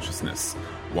loses consciousness,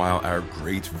 while our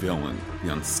great villain,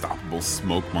 the unstoppable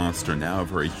smoke monster, now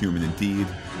very human indeed,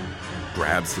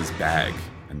 grabs his bag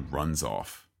and runs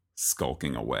off,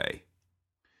 skulking away.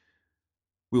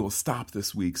 We will stop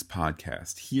this week's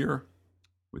podcast here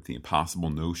with the impossible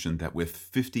notion that with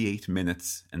 58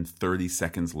 minutes and 30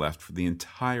 seconds left for the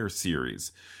entire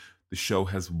series, the show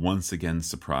has once again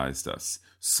surprised us.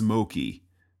 Smokey,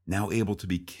 now able to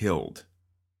be killed,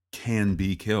 can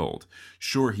be killed.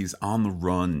 Sure, he's on the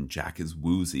run, Jack is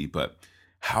woozy, but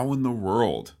how in the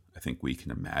world, I think we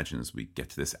can imagine as we get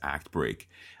to this act break,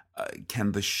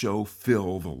 can the show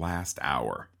fill the last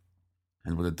hour?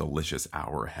 And what a delicious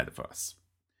hour ahead of us.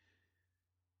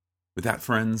 With that,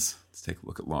 friends, let's take a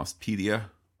look at Lostpedia,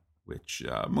 which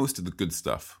most of the good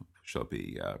stuff shall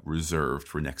be reserved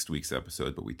for next week's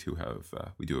episode, but we do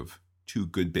have two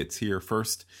good bits here.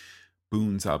 First,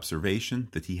 Boone's observation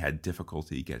that he had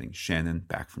difficulty getting Shannon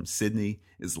back from Sydney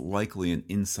is likely an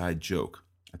inside joke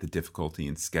at the difficulty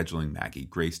in scheduling Maggie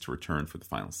Grace to return for the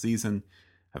final season,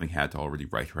 having had to already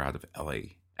write her out of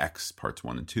LAX Parts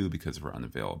 1 and 2 because of her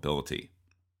unavailability.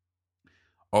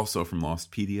 Also from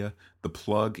Lostpedia, the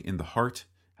plug in the heart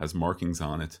has markings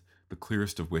on it, the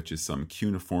clearest of which is some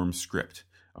cuneiform script,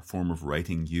 a form of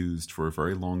writing used for a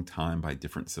very long time by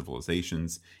different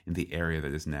civilizations in the area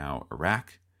that is now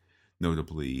Iraq,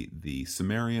 notably the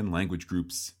Sumerian language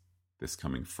groups, this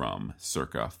coming from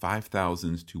circa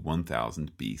 5000 to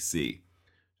 1000 BC.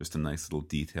 Just a nice little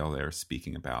detail there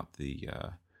speaking about the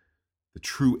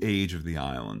true age of the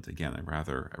island. Again, I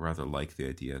rather like the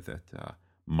idea that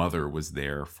Mother was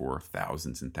there for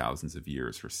thousands and thousands of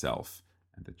years herself,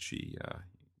 and that she,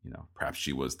 perhaps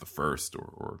she was the first,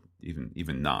 or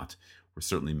even not. We're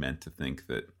certainly meant to think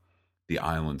that the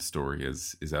island story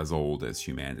is as old as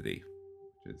humanity,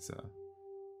 which is a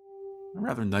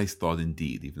rather nice thought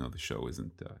indeed. Even though the show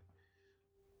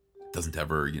doesn't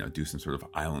ever do some sort of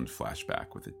island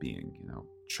flashback with it being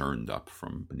churned up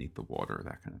from beneath the water,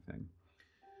 that kind of thing.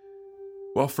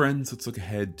 Well, friends, let's look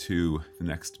ahead to the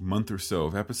next month or so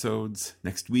of episodes.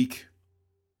 Next week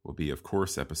will be, of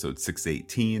course, episode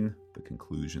 618, the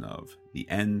conclusion of The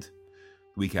End.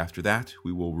 The week after that,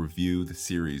 we will review the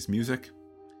series music,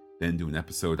 then do an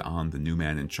episode on The New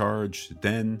Man in Charge.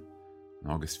 Then,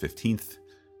 on August 15th,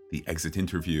 the exit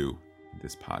interview.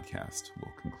 This podcast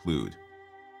will conclude.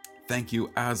 Thank you,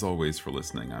 as always, for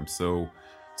listening. I'm so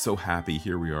happy.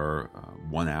 Here we are,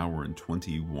 1 hour and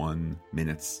 21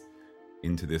 minutes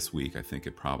into this week. I think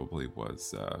it probably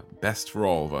was best for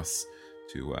all of us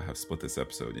to have split this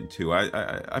episode in two.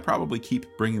 I probably keep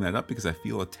bringing that up because I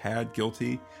feel a tad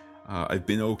guilty. I've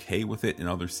been okay with it in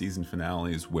other season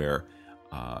finales where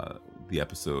the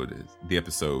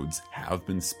episodes have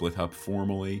been split up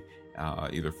formally,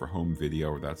 either for home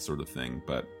video or that sort of thing.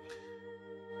 But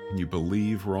can you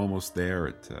believe we're almost there?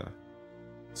 It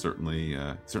certainly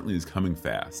is coming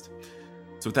fast.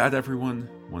 So with that, everyone,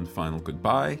 one final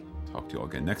goodbye. Talk to you all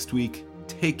again next week.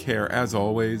 Take care, as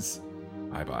always.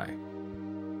 Bye-bye.